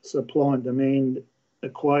supply and demand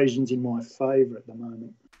equation's in my favour at the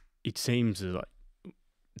moment. It seems like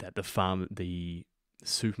that the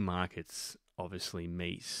supermarkets obviously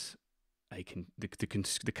meet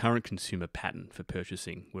the current consumer pattern for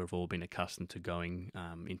purchasing. We've all been accustomed to going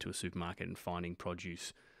into a supermarket and finding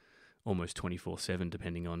produce almost 24/7,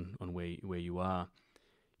 depending on where you are.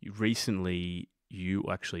 Recently, you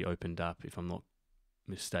actually opened up, if I'm not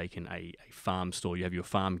mistaken, a farm store. You have your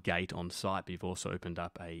farm gate on site, but you've also opened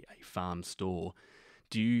up a farm store.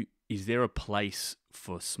 Is there a place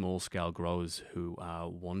for small-scale growers who are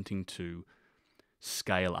wanting to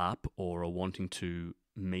scale up or are wanting to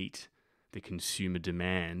meet the consumer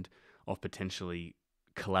demand of potentially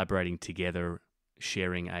collaborating together,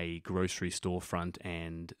 sharing a grocery storefront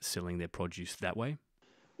and selling their produce that way?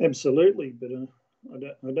 Absolutely, but I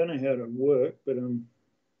don't know how to work, but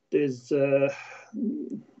there's a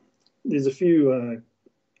few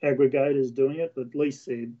aggregators doing it, but at least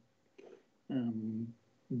they're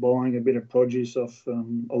buying a bit of produce off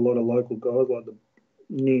a lot of local guys. Like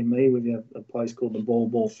near me, we have a place called the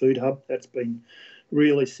Ball Food Hub. That's been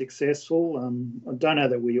really successful. I don't know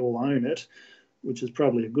that we all own it, which is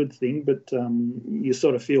probably a good thing, but you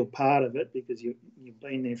sort of feel part of it because you've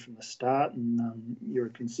been there from the start, and you're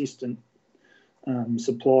a consistent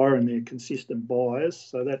supplier and they're consistent buyers.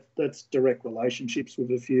 So that's direct relationships with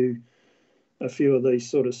a few of these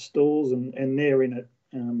sort of stores, and they're in it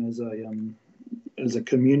as as a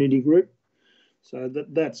community group. So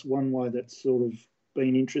that's one way that's sort of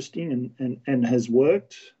been interesting and has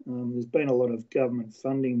worked. There's been a lot of government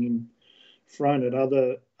funding thrown at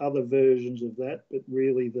other versions of that, but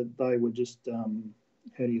really that they were just,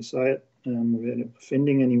 how do you say it, without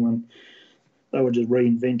offending anyone, they were just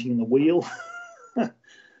reinventing the wheel.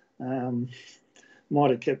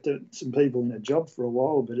 Might have kept some people in a job for a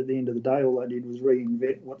while, but at the end of the day, all they did was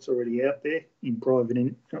reinvent what's already out there in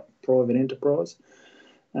private enterprise.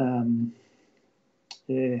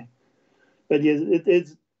 Yeah, but yeah,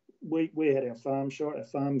 we had our farm shot. Our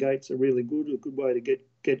farm gates are really good, a good way to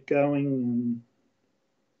get going.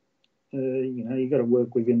 And, you got to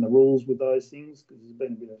work within the rules with those things because there's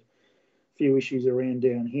been a few issues around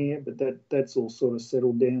down here, but that's all sort of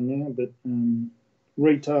settled down now. But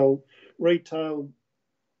retail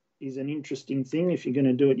is an interesting thing if you're going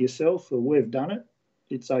to do it yourself. Or we've done it;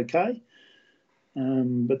 it's okay.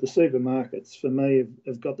 But the supermarkets, for me,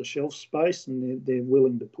 have got the shelf space and they're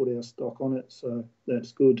willing to put our stock on it, so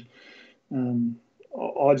that's good.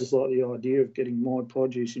 I just like the idea of getting my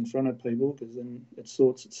produce in front of people because then it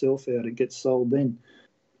sorts itself out. It gets sold then.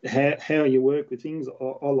 How you work with things,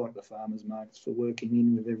 I like the farmers markets for working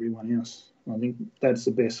in with everyone else. I think that's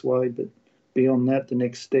the best way. But beyond that, the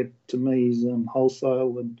next step to me is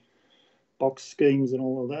wholesale and box schemes and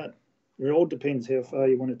all of that. It all depends how far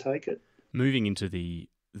you want to take it. Moving into the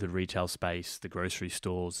retail space, the grocery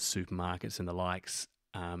stores, supermarkets and the likes,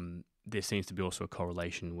 there seems to be also a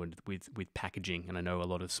correlation with packaging. And I know a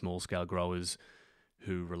lot of small-scale growers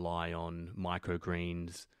who rely on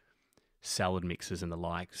microgreens, salad mixes and the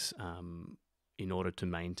likes in order to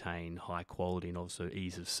maintain high quality and also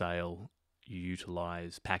ease of sale. You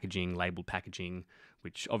utilise packaging, labelled packaging,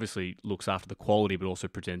 which obviously looks after the quality but also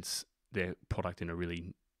presents their product in a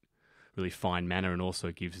really fine manner and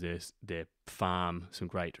also gives their farm some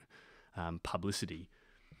great publicity.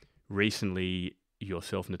 Recently,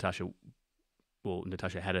 yourself, Natasha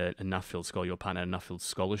had a Nuffield Scholar, your partner had a Nuffield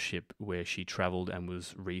Scholarship where she travelled and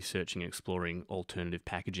was researching and exploring alternative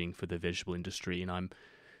packaging for the vegetable industry. And I'm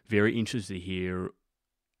very interested to hear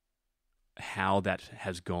how that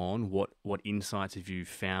has gone. What insights have you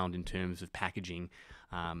found in terms of packaging,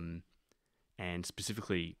 and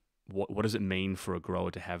specifically, what does it mean for a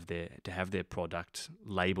grower to have their product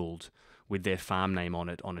labelled with their farm name on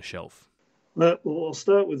it on a shelf? Well, I'll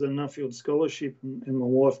start with the Nuffield Scholarship and my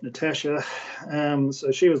wife, Natasha.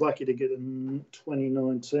 So she was lucky to get a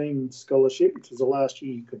 2019 scholarship, which was the last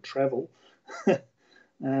year you could travel.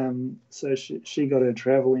 So she got her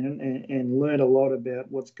travel in and learned a lot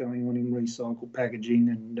about what's going on in recycled packaging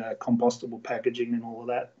and compostable packaging and all of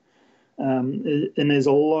that. And there's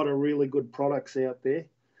a lot of really good products out there.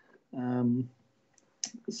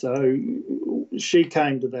 So she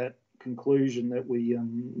came to that conclusion that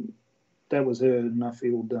that was her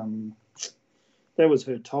Nuffield, that was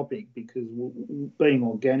her topic because being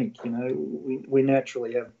organic, we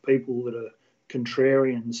naturally have people that are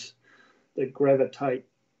contrarians that gravitate,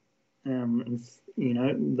 and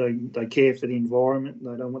they care for the environment.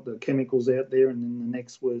 They don't want the chemicals out there, and then the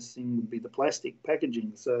next worst thing would be the plastic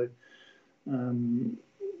packaging. So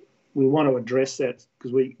we want to address that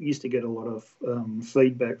because we used to get a lot of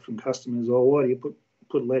feedback from customers. Oh, why do you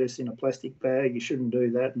put lettuce in a plastic bag? You shouldn't do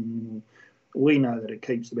that. And we know that it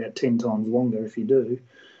keeps about 10 times longer if you do.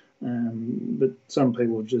 But some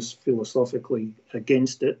people are just philosophically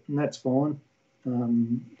against it, and that's fine.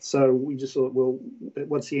 So we just thought, well,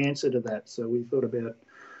 what's the answer to that? So we thought about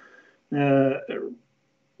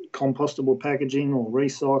compostable packaging or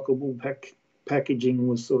recyclable packaging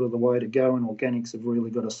was sort of the way to go, and organics have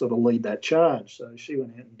really got to sort of lead that charge. So she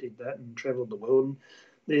went out and did that and travelled the world.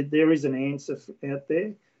 And there is an answer out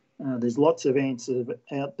there. There's lots of answers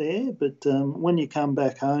out there, but when you come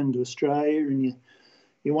back home to Australia and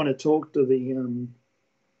you want to talk to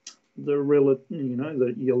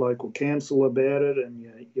your local council about it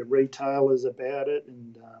and your retailers about it,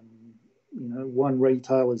 and one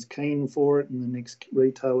retailer's keen for it and the next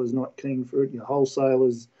retailer's not keen for it. Your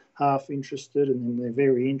wholesaler's half interested and then they're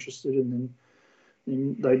very interested, and then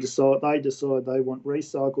they decide they want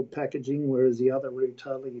recycled packaging, whereas the other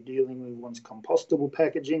retailer you're dealing with wants compostable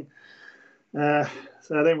packaging. So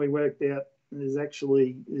then we worked out there's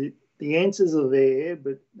actually the answers are there,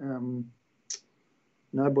 but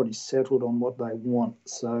nobody's settled on what they want.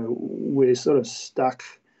 So we're sort of stuck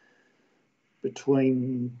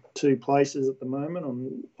between two places at the moment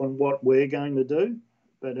on what we're going to do.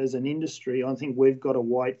 But as an industry, I think we've got to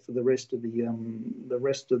wait for the rest of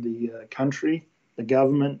the country. The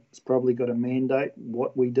government has probably got to mandate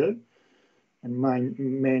what we do. and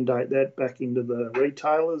mandate that back into the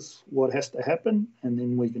retailers, what has to happen, and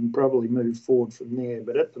then we can probably move forward from there.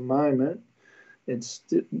 But at the moment, it's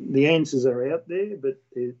the answers are out there, but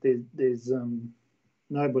there's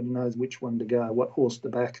nobody knows which one to go, what horse to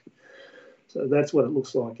back. So that's what it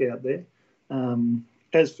looks like out there.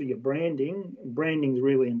 As for your branding is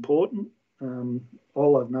really important. I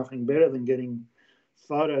love nothing better than getting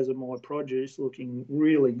photos of my produce looking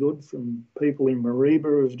really good from people in Mareeba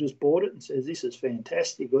who've just bought it and says, this is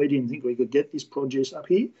fantastic. We didn't think we could get this produce up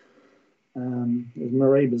here.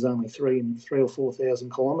 Mareeba's only 3,000 or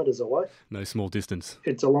 4,000 kilometres away. No small distance.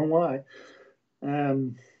 It's a long way.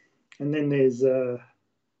 And then there's, you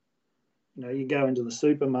go into the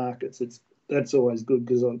supermarkets. That's always good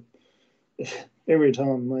because every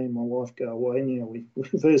time me and my wife go away, we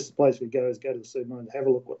first place we go is go to the supermarket, have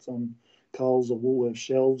a look what's on Coles or Woolworths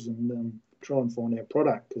shelves and try and find our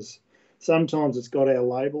product, because sometimes it's got our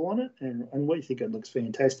label on it and we think it looks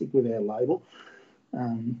fantastic with our label.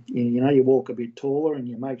 You walk a bit taller and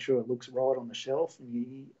you make sure it looks right on the shelf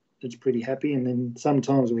and it's pretty happy. And then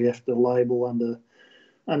sometimes we have to label under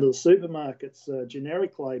the supermarket's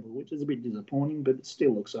generic label, which is a bit disappointing, but it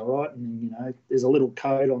still looks all right. And then, there's a little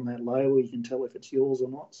code on that label. You can tell if it's yours or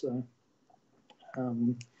not. So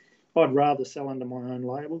I'd rather sell under my own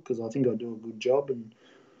label because I think I do a good job and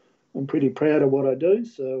I'm pretty proud of what I do.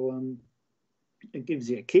 So it gives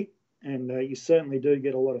you a kick, and you certainly do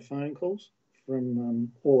get a lot of phone calls from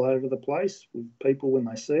all over the place with people when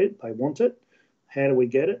they see it, they want it. How do we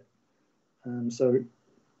get it? So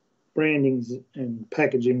brandings and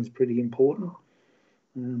packaging is pretty important.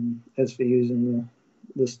 As for using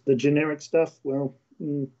the generic stuff, well,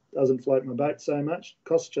 doesn't float my boat so much.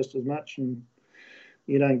 Costs just as much, and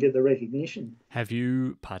you don't get the recognition. Have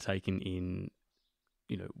you partaken in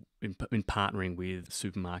partnering with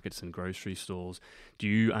supermarkets and grocery stores? Do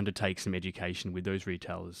you undertake some education with those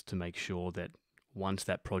retailers to make sure that once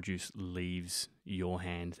that produce leaves your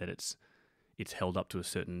hands, that it's held up to a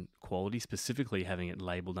certain quality, specifically having it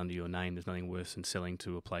labelled under your name? There's nothing worse than selling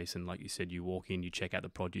to a place and, like you said, you walk in, you check out the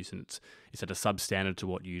produce and it's at a substandard to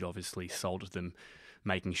what you'd obviously sold to them.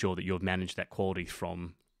 Making sure that you've managed that quality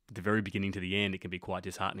from the very beginning to the end, it can be quite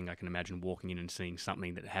disheartening. I can imagine walking in and seeing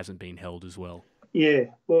something that hasn't been held as well. Yeah,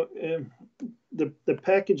 well, the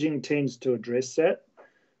packaging tends to address that.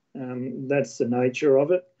 That's the nature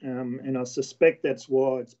of it, and I suspect that's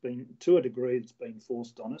why it's been, to a degree, it's been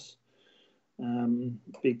forced on us.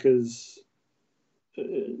 Because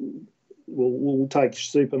we'll take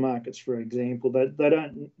supermarkets for example. They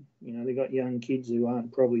don't, they got young kids who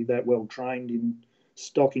aren't probably that well trained in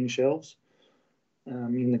stocking shelves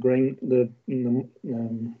in the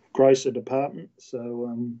grocer department.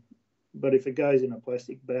 So, but if it goes in a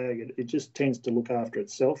plastic bag, it just tends to look after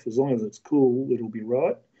itself. As long as it's cool, it'll be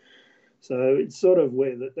right. So it's sort of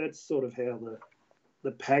that's sort of how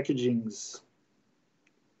the packaging's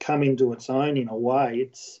come into its own in a way.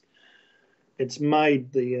 It's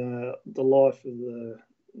made the life of the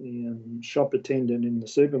shop attendant in the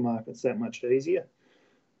supermarkets that much easier.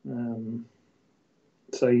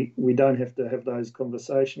 So we don't have to have those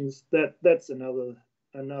conversations. That's another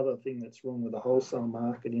thing that's wrong with the wholesale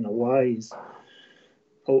market in a way is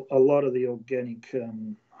a lot of the organic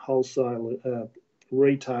wholesale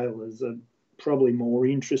retailers are probably more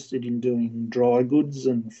interested in doing dry goods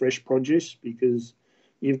and fresh produce because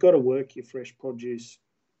you've got to work your fresh produce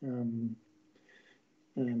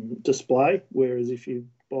display, whereas if you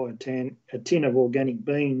buy a tin of organic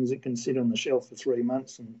beans, it can sit on the shelf for 3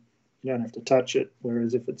 months and you don't have to touch it.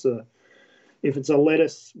 Whereas if it's a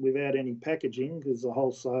lettuce without any packaging, because the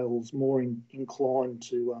wholesale's more inclined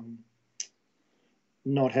to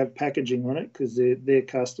not have packaging on it because their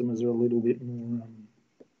customers are a little bit more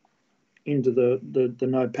into the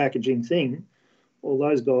no packaging thing. Well,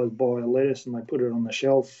 those guys buy a lettuce and they put it on the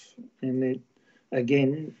shelf, and they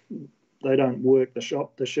don't work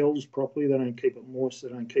the shelves properly. They don't keep it moist. They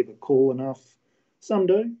don't keep it cool enough. Some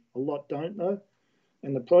do, a lot don't though,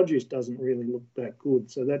 and the produce doesn't really look that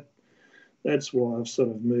good. So that's why I've sort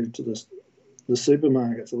of moved to the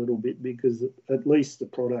supermarkets a little bit, because at least the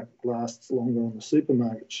product lasts longer on the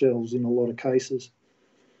supermarket shelves in a lot of cases.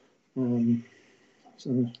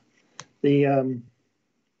 So the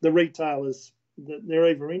retailers, they're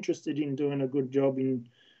either interested in doing a good job in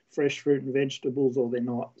fresh fruit and vegetables or they're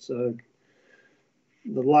not. So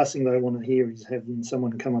the last thing they want to hear is having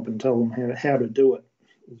someone come up and tell them how to do it,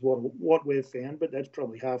 is what we've found. But that's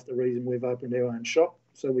probably half the reason we've opened our own shop,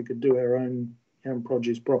 so we could do our own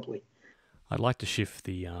produce properly. I'd like to shift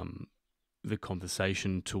the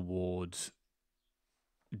conversation towards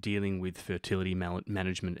dealing with fertility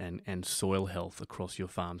management and soil health across your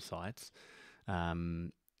farm sites.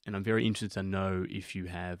 And I'm very interested to know if you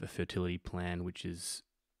have a fertility plan which is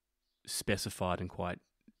specified and quite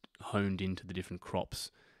honed into the different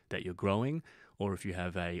crops that you're growing, or if you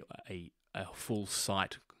have a full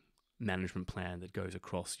site management plan that goes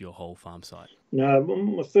across your whole farm site. No,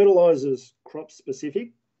 my fertiliser's crop specific,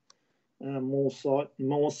 more so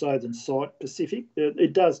than site specific.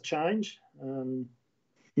 It does change.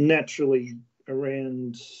 Naturally,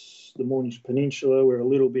 around the Mornington Peninsula, we're a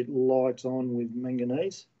little bit light on with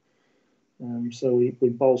manganese. So we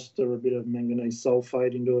bolster a bit of manganese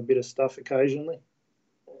sulphate into a bit of stuff occasionally.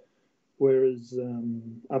 Whereas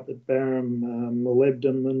up at Barham,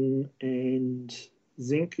 molybdenum and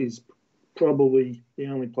zinc is probably the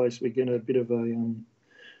only place we get a bit of a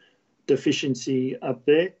deficiency up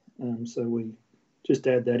there. So we just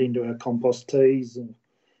add that into our compost teas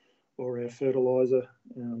or our fertiliser.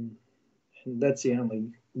 And that's the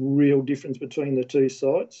only real difference between the two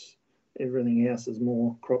sites. Everything else is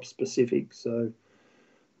more crop specific. So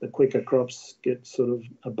the quicker crops get sort of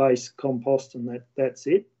a base compost and that's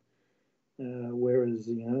it. Whereas,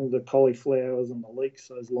 the cauliflowers and the leeks,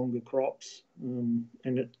 those longer crops, and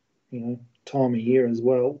it, time of year as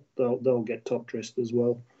well, they'll get top dressed as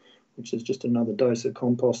well, which is just another dose of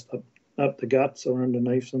compost up the guts or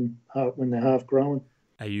underneath them when they're half grown.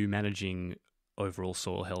 Are you managing overall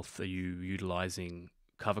soil health? Are you utilising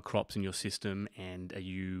cover crops in your system, and are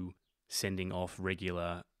you sending off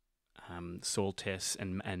regular soil tests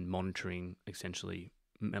and monitoring, essentially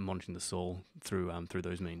monitoring the soil through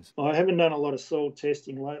those means? I haven't done a lot of soil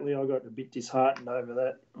testing lately. I got a bit disheartened over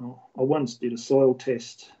that. I once did a soil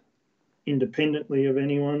test independently of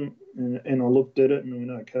anyone, and I looked at it and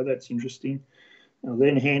went, okay, that's interesting. I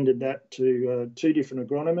then handed that to two different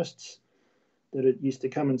agronomists that used to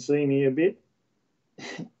come and see me a bit,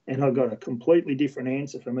 and I got a completely different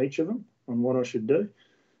answer from each of them on what I should do,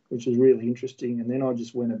 which is really interesting. And then I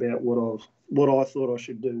just went about what I thought I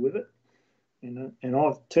should do with it. And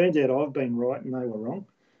turns out I've been right and they were wrong.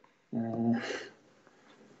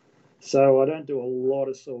 So I don't do a lot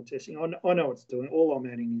of soil testing. I know what it's doing. All I'm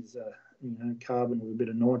adding is carbon with a bit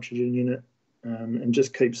of nitrogen in it, and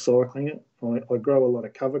just keep cycling it. I grow a lot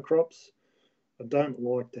of cover crops. I don't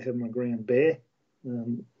like to have my ground bare.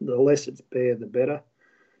 The less it's bare, the better.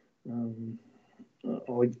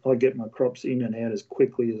 I get my crops in and out as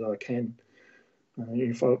quickly as I can.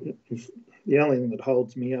 If the only thing that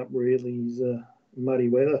holds me up really is muddy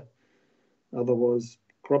weather. Otherwise,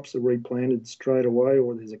 crops are replanted straight away,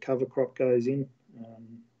 or there's a cover crop goes in.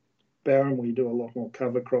 Barham, we do a lot more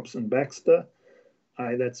cover crops than Baxter.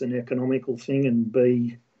 A, that's an economical thing, and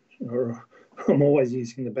B, I'm always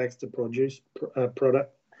using the Baxter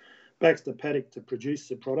product, Baxter paddock to produce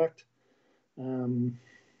the product.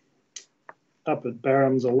 Up at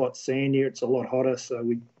Barham's a lot sandier, it's a lot hotter, so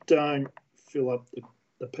we don't fill up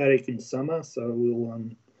the paddock in summer. So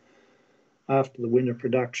we'll, after the winter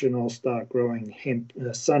production, I'll start growing hemp,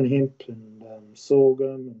 sun hemp and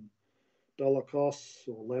sorghum and dolichos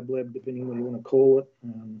or lab, depending what you want to call it,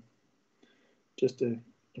 just to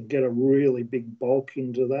get a really big bulk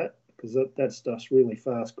into that, because that stuff's really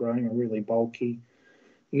fast growing and really bulky.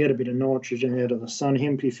 You get a bit of nitrogen out of the sun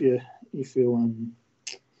hemp if you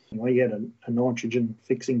add a nitrogen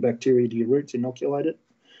fixing bacteria to your roots, inoculate it,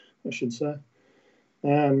 I should say.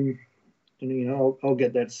 And I'll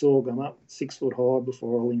get that sorghum up 6 foot high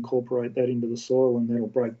before I'll incorporate that into the soil, and that'll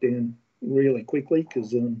break down really quickly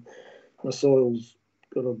because my soil's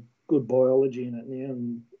got a good biology in it now,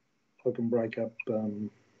 and I can break up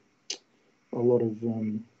a lot of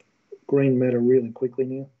green matter really quickly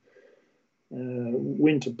now.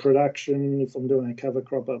 Winter production, if I'm doing a cover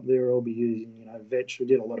crop up there, I'll be using vetch. We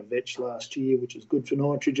did a lot of vetch last year, which is good for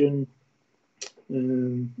nitrogen.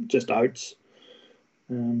 Just oats,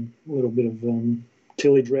 a little bit of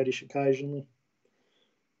tillage radish occasionally.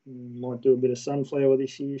 Might do a bit of sunflower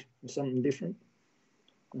this year or something different.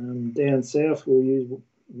 Down south, we'll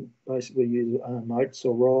basically use oats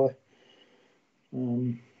or rye.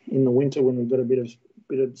 In the winter, when we've got a bit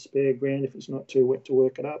of spare ground, if it's not too wet to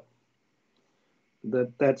work it up.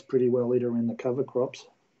 That's pretty well it around the cover crops.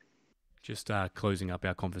 Just closing up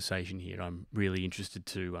our conversation here, I'm really interested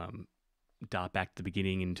to dart back to the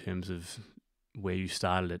beginning in terms of where you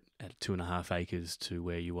started at 2.5 acres to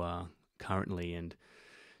where you are currently, and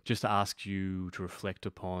just to ask you to reflect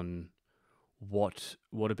upon what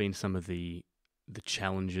have been some of the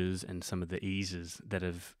challenges and some of the eases that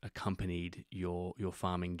have accompanied your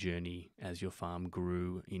farming journey as your farm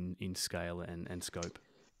grew in scale and scope.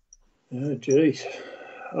 Oh, geez.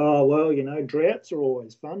 Oh, well, droughts are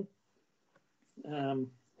always fun.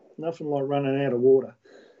 Nothing like running out of water.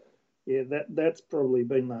 yeah, that's probably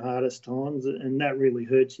been the hardest times, and that really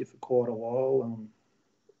hurts you for quite a while.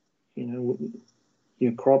 You know,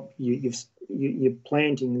 your crop, you're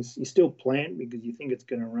planting, you still plant because you think it's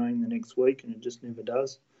going to rain the next week, and it just never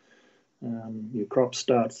does. Your crops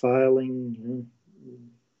start failing. You know,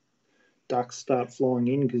 ducks start flying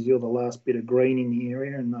in because you're the last bit of green in the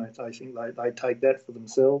area, and they think they take that for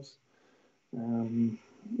themselves.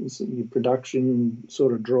 So your production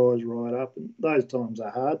sort of dries right up, and those times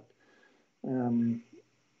are hard. Um,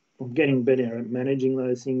 I'm getting better at managing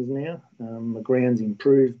those things now. The ground's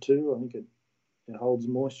improved too. I think it holds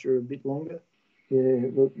moisture a bit longer. Yeah,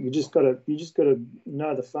 look, you just got to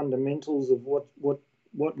know the fundamentals of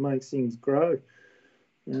what makes things grow.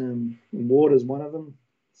 Water's one of them.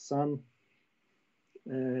 Sun,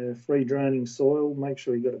 free draining soil. Make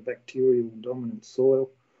sure you got a bacterial dominant soil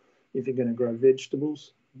if you're going to grow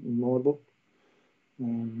vegetables. In my book,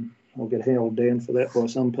 I'll get held down for that by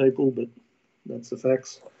some people, but that's the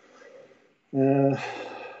facts. Uh,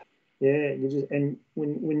 yeah, you just and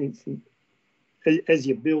when you as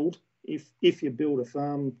you build, if you build a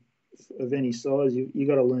farm of any size, you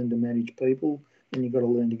got to learn to manage people, and you got to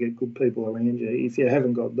learn to get good people around you. If you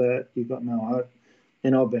haven't got that, you've got no hope.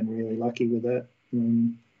 And I've been really lucky with that.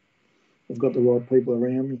 I've got the right people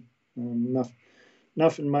around me.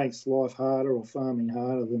 Nothing makes life harder or farming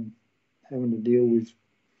harder than having to deal with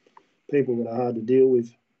people that are hard to deal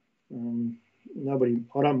with.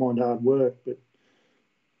 I don't mind hard work, but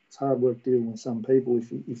it's hard work dealing with some people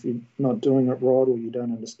if you're not doing it right, or you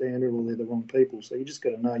don't understand it, or they're the wrong people. So you just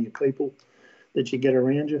got to know your people that you get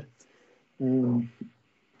around you.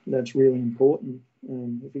 That's really important.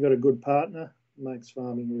 If you've got a good partner, it makes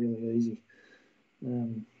farming really easy.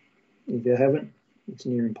 If you haven't, it's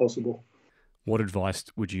near impossible. What advice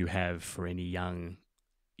would you have for any young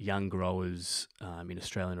growers in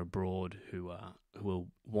Australia and abroad who are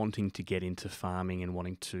wanting to get into farming and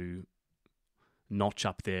wanting to notch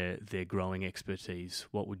up their growing expertise?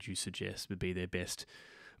 What would you suggest would be their best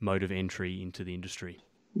mode of entry into the industry?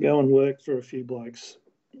 Go and work for a few blokes.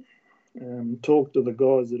 Talk to the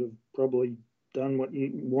guys that have probably done what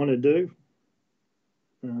you want to do.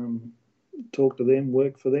 Talk to them,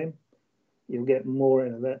 work for them. You'll get more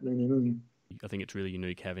out of that than anything. I think it's really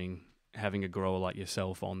unique having a grower like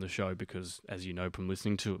yourself on the show, because, as you know from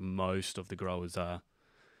listening to it, most of the growers are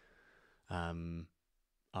on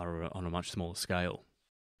a much smaller scale.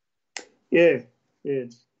 Yeah,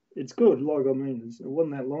 it's good. Like, I mean, it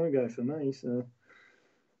wasn't that long ago for me, so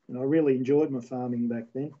I really enjoyed my farming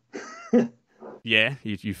back then. Yeah,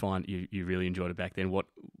 you find you really enjoyed it back then. What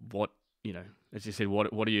as you said,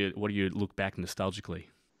 what do you look back nostalgically?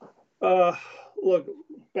 Look,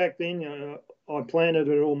 back then, I planted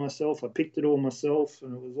it all myself. I picked it all myself,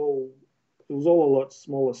 and it was all a lot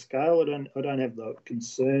smaller scale. I don't have the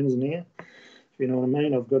concerns now. If you know what I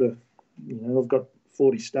mean. I've got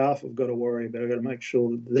 40 staff I've got to worry about. I've got to make sure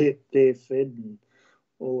that they're fed and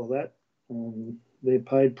all of that. They're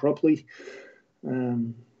paid properly.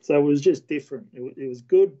 So it was just different. It was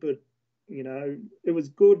good, but it was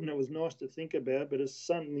good and it was nice to think about. But it's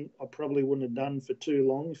something I probably wouldn't have done for too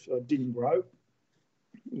long if I didn't grow.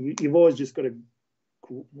 You've always just got to.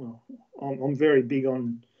 Well, I'm very big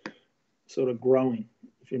on sort of growing.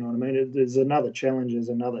 If you know what I mean. There's another challenge. There's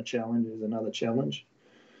another challenge. There's another challenge.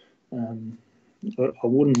 I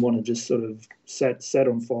wouldn't want to just sort of sat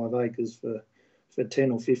on 5 acres for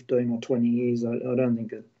 10 or 15 or 20 years. I don't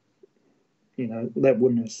think it. That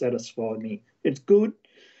wouldn't have satisfied me. It's good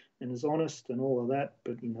and it's honest and all of that,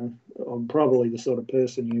 but I'm probably the sort of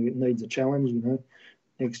person who needs a challenge.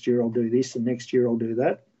 Next year I'll do this and next year I'll do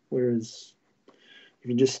that. Whereas if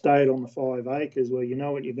you just stayed on the 5 acres, well, you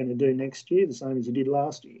know what you're going to do next year, the same as you did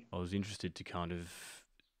last year. I was interested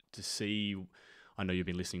to see. I know you've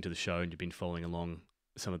been listening to the show and you've been following along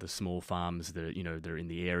some of the small farms that are in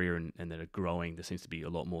the area and that are growing. There seems to be a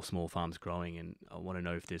lot more small farms growing, and I want to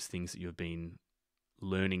know if there's things that you've been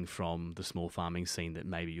learning from the small farming scene that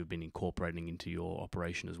maybe you've been incorporating into your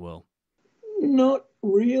operation as well. Not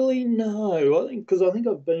really, no. I think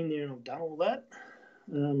I've been there and I've done all that.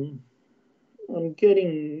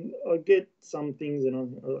 I get some things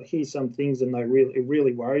and I hear some things and it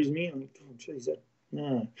really worries me. I'm like, oh, geez,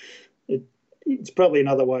 it's probably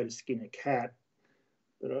another way to skin a cat.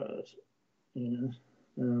 But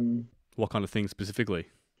what kind of things specifically?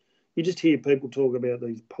 You just hear people talk about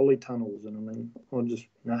these polytunnels, and I mean,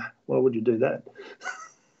 why would you do that?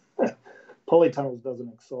 Polytunnels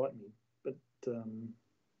doesn't excite me, but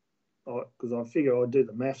because I figure I do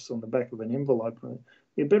the maths on the back of an envelope.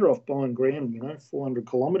 You're better off buying ground, 400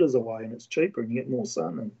 kilometres away, and it's cheaper, and you get more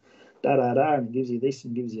sun, and and it gives you this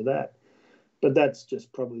and gives you that. But that's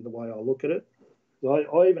just probably the way I look at it.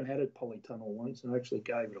 I even had a polytunnel once and I actually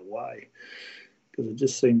gave it away because it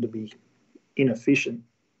just seemed to be inefficient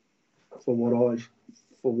for what I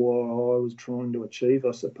was trying to achieve,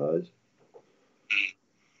 I suppose.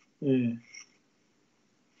 Yeah.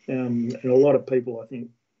 And a lot of people, I think,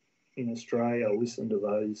 in Australia listen to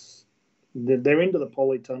those. They're into the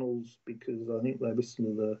polytunnels because I think they listen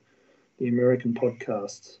to the American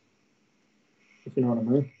podcasts, if you know what I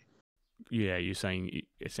mean. Yeah, you're saying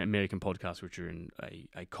it's American podcasts which are in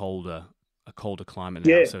a colder climate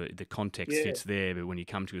now, so the context fits there. But when you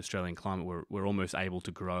come to Australian climate, we're almost able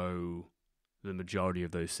to grow the majority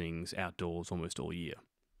of those things outdoors almost all year.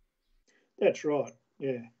 That's right.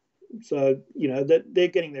 Yeah. So that they're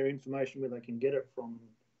getting their information where they can get it from.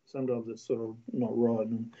 Sometimes it's sort of not right.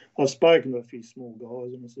 And I've spoken to a few small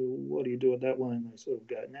guys and I say, well, what do you do it that way? And they sort of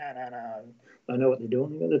go, no. They know what they're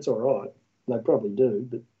doing. But that's all right. They probably do,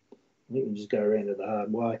 but I think we just go around it the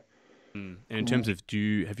hard way. And in terms of,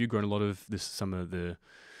 have you grown a lot of some of the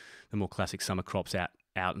more classic summer crops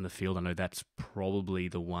out in the field? I know that's probably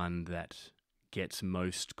the one that gets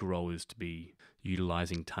most growers to be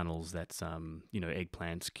utilising tunnels. That's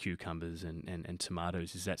eggplants, cucumbers, and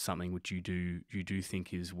tomatoes. Is that something which you do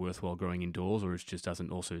think is worthwhile growing indoors, or it just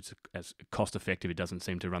doesn't? Also, it's as cost effective. It doesn't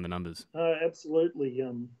seem to run the numbers. Absolutely.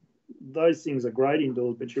 Those things are great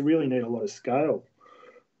indoors, but you really need a lot of scale.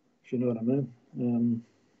 If you know what I mean.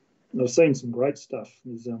 I've seen some great stuff.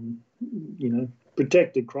 There's,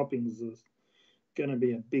 protected croppings is going to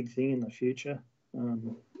be a big thing in the future.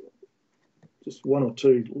 Just one or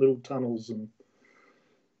two little tunnels, and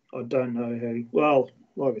I don't know how. Well,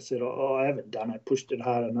 like I said, I haven't done it, pushed it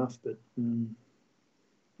hard enough, but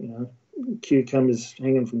cucumbers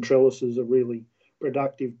hanging from trellises are really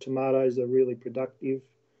productive. Tomatoes are really productive.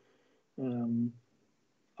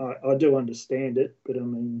 I do understand it, but I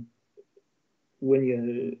mean,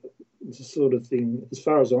 it's the sort of thing, as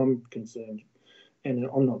far as I'm concerned, and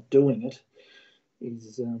I'm not doing it,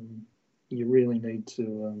 is you really need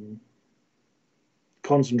to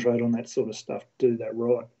concentrate on that sort of stuff, do that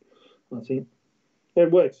right. I think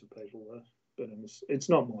it works for people though, but it's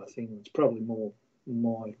not my thing. It's probably more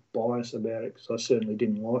my bias about it because I certainly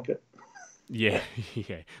didn't like it. Yeah.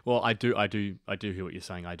 Well, I do hear what you're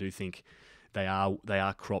saying. I do think they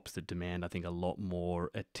are crops that demand, I think, a lot more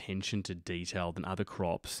attention to detail than other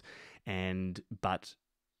crops, but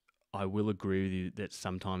I will agree with you that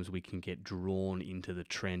sometimes we can get drawn into the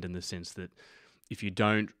trend in the sense that if you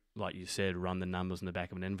don't, like you said, run the numbers in the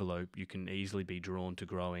back of an envelope, you can easily be drawn to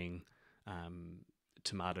growing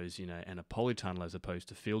tomatoes, and a polytunnel as opposed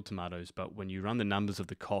to field tomatoes. But when you run the numbers of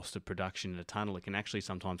the cost of production in a tunnel, it can actually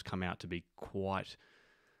sometimes come out to be quite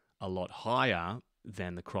a lot higher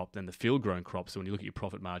than the field-grown crop. So when you look at your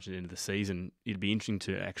profit margin at the end of the season, it'd be interesting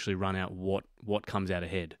to actually run out what comes out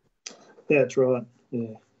ahead. Yeah, that's right.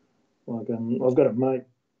 Yeah. Like I've got a mate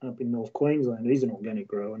up in North Queensland. He's an organic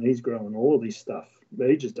grower and he's growing all of this stuff, but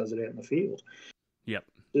he just does it out in the field. Yep.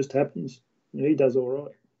 Just happens. He does all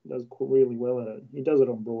right. He does really well at it. He does it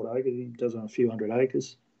on broad acres. He does it on a few hundred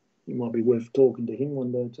acres. It might be worth talking to him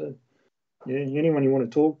one day too. Yeah, anyone you want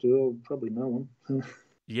to talk to, I'll probably know him.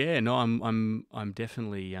 Yeah, no, I'm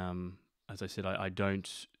definitely as I said, I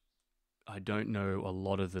don't know a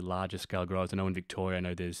lot of the larger scale growers. I know in Victoria, I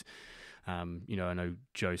know there's I know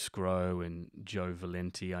Joe Scrow and Joe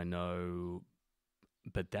Valenti. I know,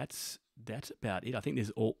 but that's about it. I think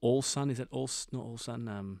there's All Sun. Is that all? Not All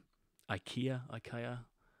Sun. IKEA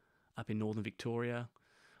up in northern Victoria.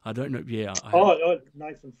 I don't know. Yeah.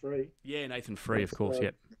 Nathan Free. Yeah, Nathan Free, of course.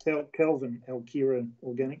 Yep. Kelvin Alkira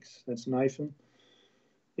Organics. That's Nathan.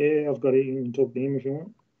 Yeah, I've got it. You can talk to him if you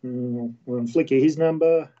want. I'll flick you his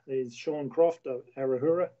number. There's Sean Croft of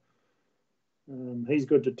Arahura. He's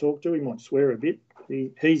good to talk to. He might swear a bit.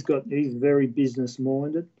 He's very business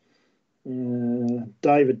minded.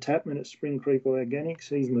 David Tapman at Spring Creek Organics.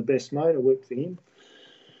 He's my best mate. I work for him.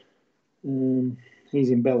 He's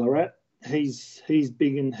in Ballarat. He's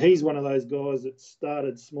big, and he's one of those guys that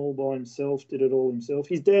started small by himself, did it all himself.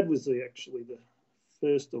 His dad was actually the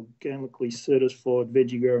first organically certified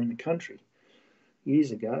veggie grower in the country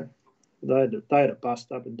years ago. They had a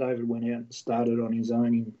bust up, and David went out and started on his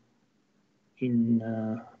own in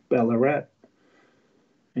Ballarat,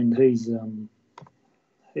 and he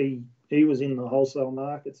was in the wholesale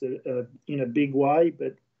markets in a big way,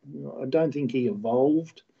 but I don't think he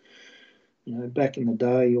evolved. Back in the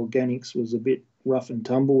day, organics was a bit rough and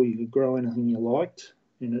tumble. You could grow anything you liked,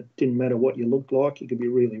 and it didn't matter what you looked like. You could be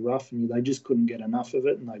really rough, and they just couldn't get enough of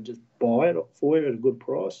it, and they'd just buy it for you at a good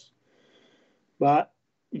price. But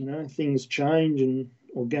things change, and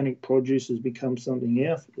organic produce has become something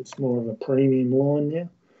else. It's more of a premium line now.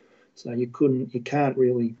 So you can't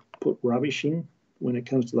really put rubbish in when it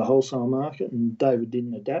comes to the wholesale market. And David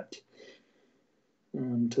didn't adapt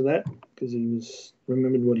to that because he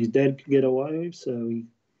remembered what his dad could get away with. So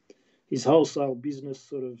his wholesale business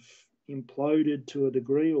sort of imploded to a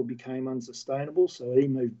degree or became unsustainable. So he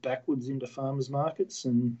moved backwards into farmers markets,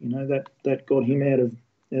 and that got him out of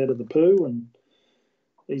the poo. And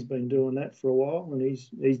he's been doing that for a while, and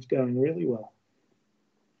he's going really well.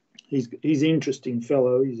 He's an interesting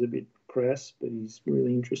fellow. He's a bit crass, but he's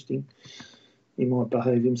really interesting. He might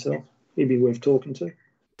behave himself. He'd be worth talking to.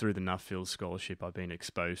 Through the Nuffield Scholarship, I've been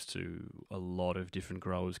exposed to a lot of different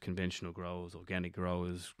growers, conventional growers, organic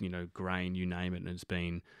growers, grain, you name it, and it's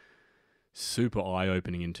been super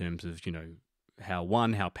eye-opening in terms of,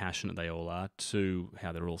 how passionate they all are, 2,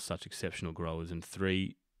 how they're all such exceptional growers, and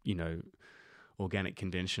 3, organic,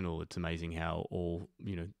 conventional. It's amazing how all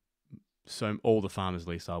the farmers, at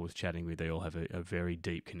least I was chatting with, they all have a very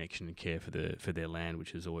deep connection and care for their land,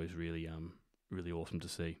 which is always really really awesome to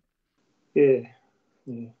see. Yeah.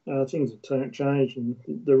 Things have changed, and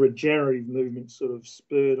the regenerative movement sort of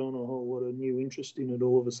spurred on a whole lot of new interest in it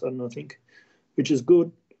all of a sudden, I think, which is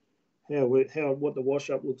good. What the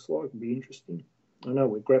wash-up looks like will be interesting. I know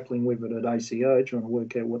we're grappling with it at ACO, trying to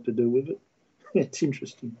work out what to do with it. It's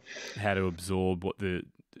interesting. How to absorb what the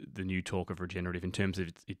new talk of regenerative in terms of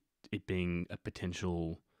it being a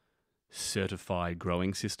potential certified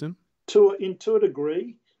growing system? To a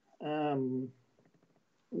degree.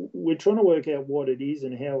 We're trying to work out what it is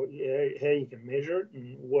and how you can measure it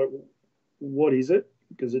and what is it,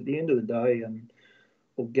 because at the end of the day,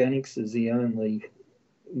 organics is the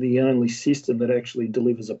only system that actually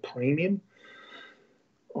delivers a premium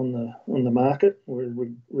on the market, where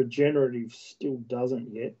regenerative still doesn't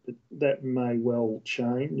yet, but that may well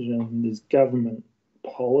change. And there's government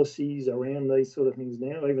policies around these sort of things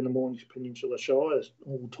now. Even the Mornington Peninsula Shire is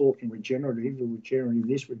all talking regenerative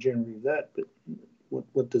this, regenerative that, but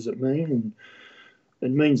what does it mean? And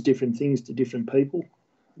it means different things to different people.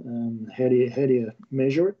 How do you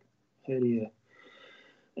measure it? And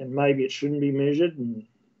maybe it shouldn't be measured,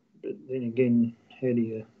 but then again, how do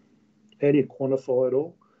you quantify it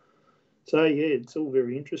all? So yeah, it's all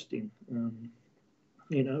very interesting.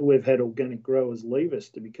 We've had organic growers leave us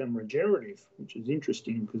to become regenerative, which is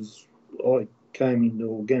interesting because I came into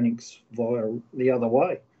organics via the other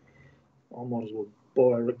way. I might as well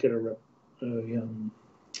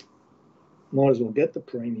might as well get the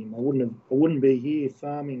premium. I wouldn't be here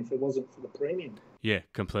farming if it wasn't for the premium. Yeah,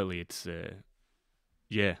 completely. It's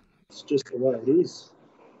It's just the way it is.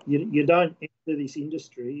 You don't enter this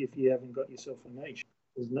industry if you haven't got yourself a niche.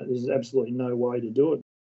 There's absolutely no way to do it.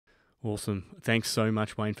 Awesome. Thanks so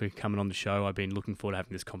much, Wayne, for coming on the show. I've been looking forward to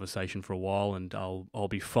having this conversation for a while, and I'll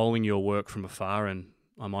be following your work from afar, and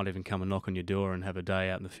I might even come and knock on your door and have a day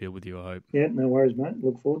out in the field with you, I hope. Yeah, no worries, mate.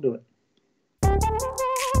 Look forward to it.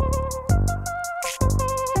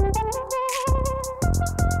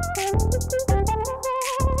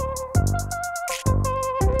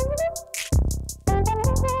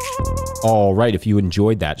 All right, if you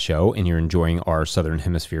enjoyed that show and you're enjoying our Southern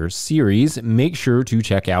Hemisphere series, make sure to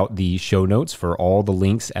check out the show notes for all the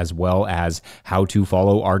links, as well as how to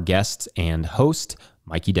follow our guests and host,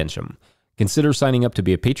 Mikey Densham. Consider signing up to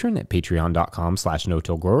be a patron at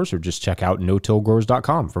patreon.com/no-till-growers, or just check out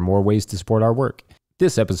no-tillgrowers.com for more ways to support our work.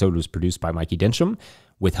 This episode was produced by Mikey Densham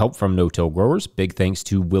with help from No-Till Growers. Big thanks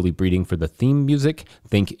to Willie Breeding for the theme music.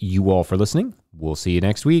 Thank you all for listening. We'll see you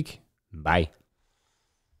next week. Bye.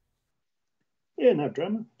 Yeah, no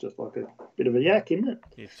drama. Just like a bit of a yak, isn't it?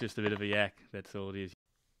 It's just a bit of a yak. That's all it is.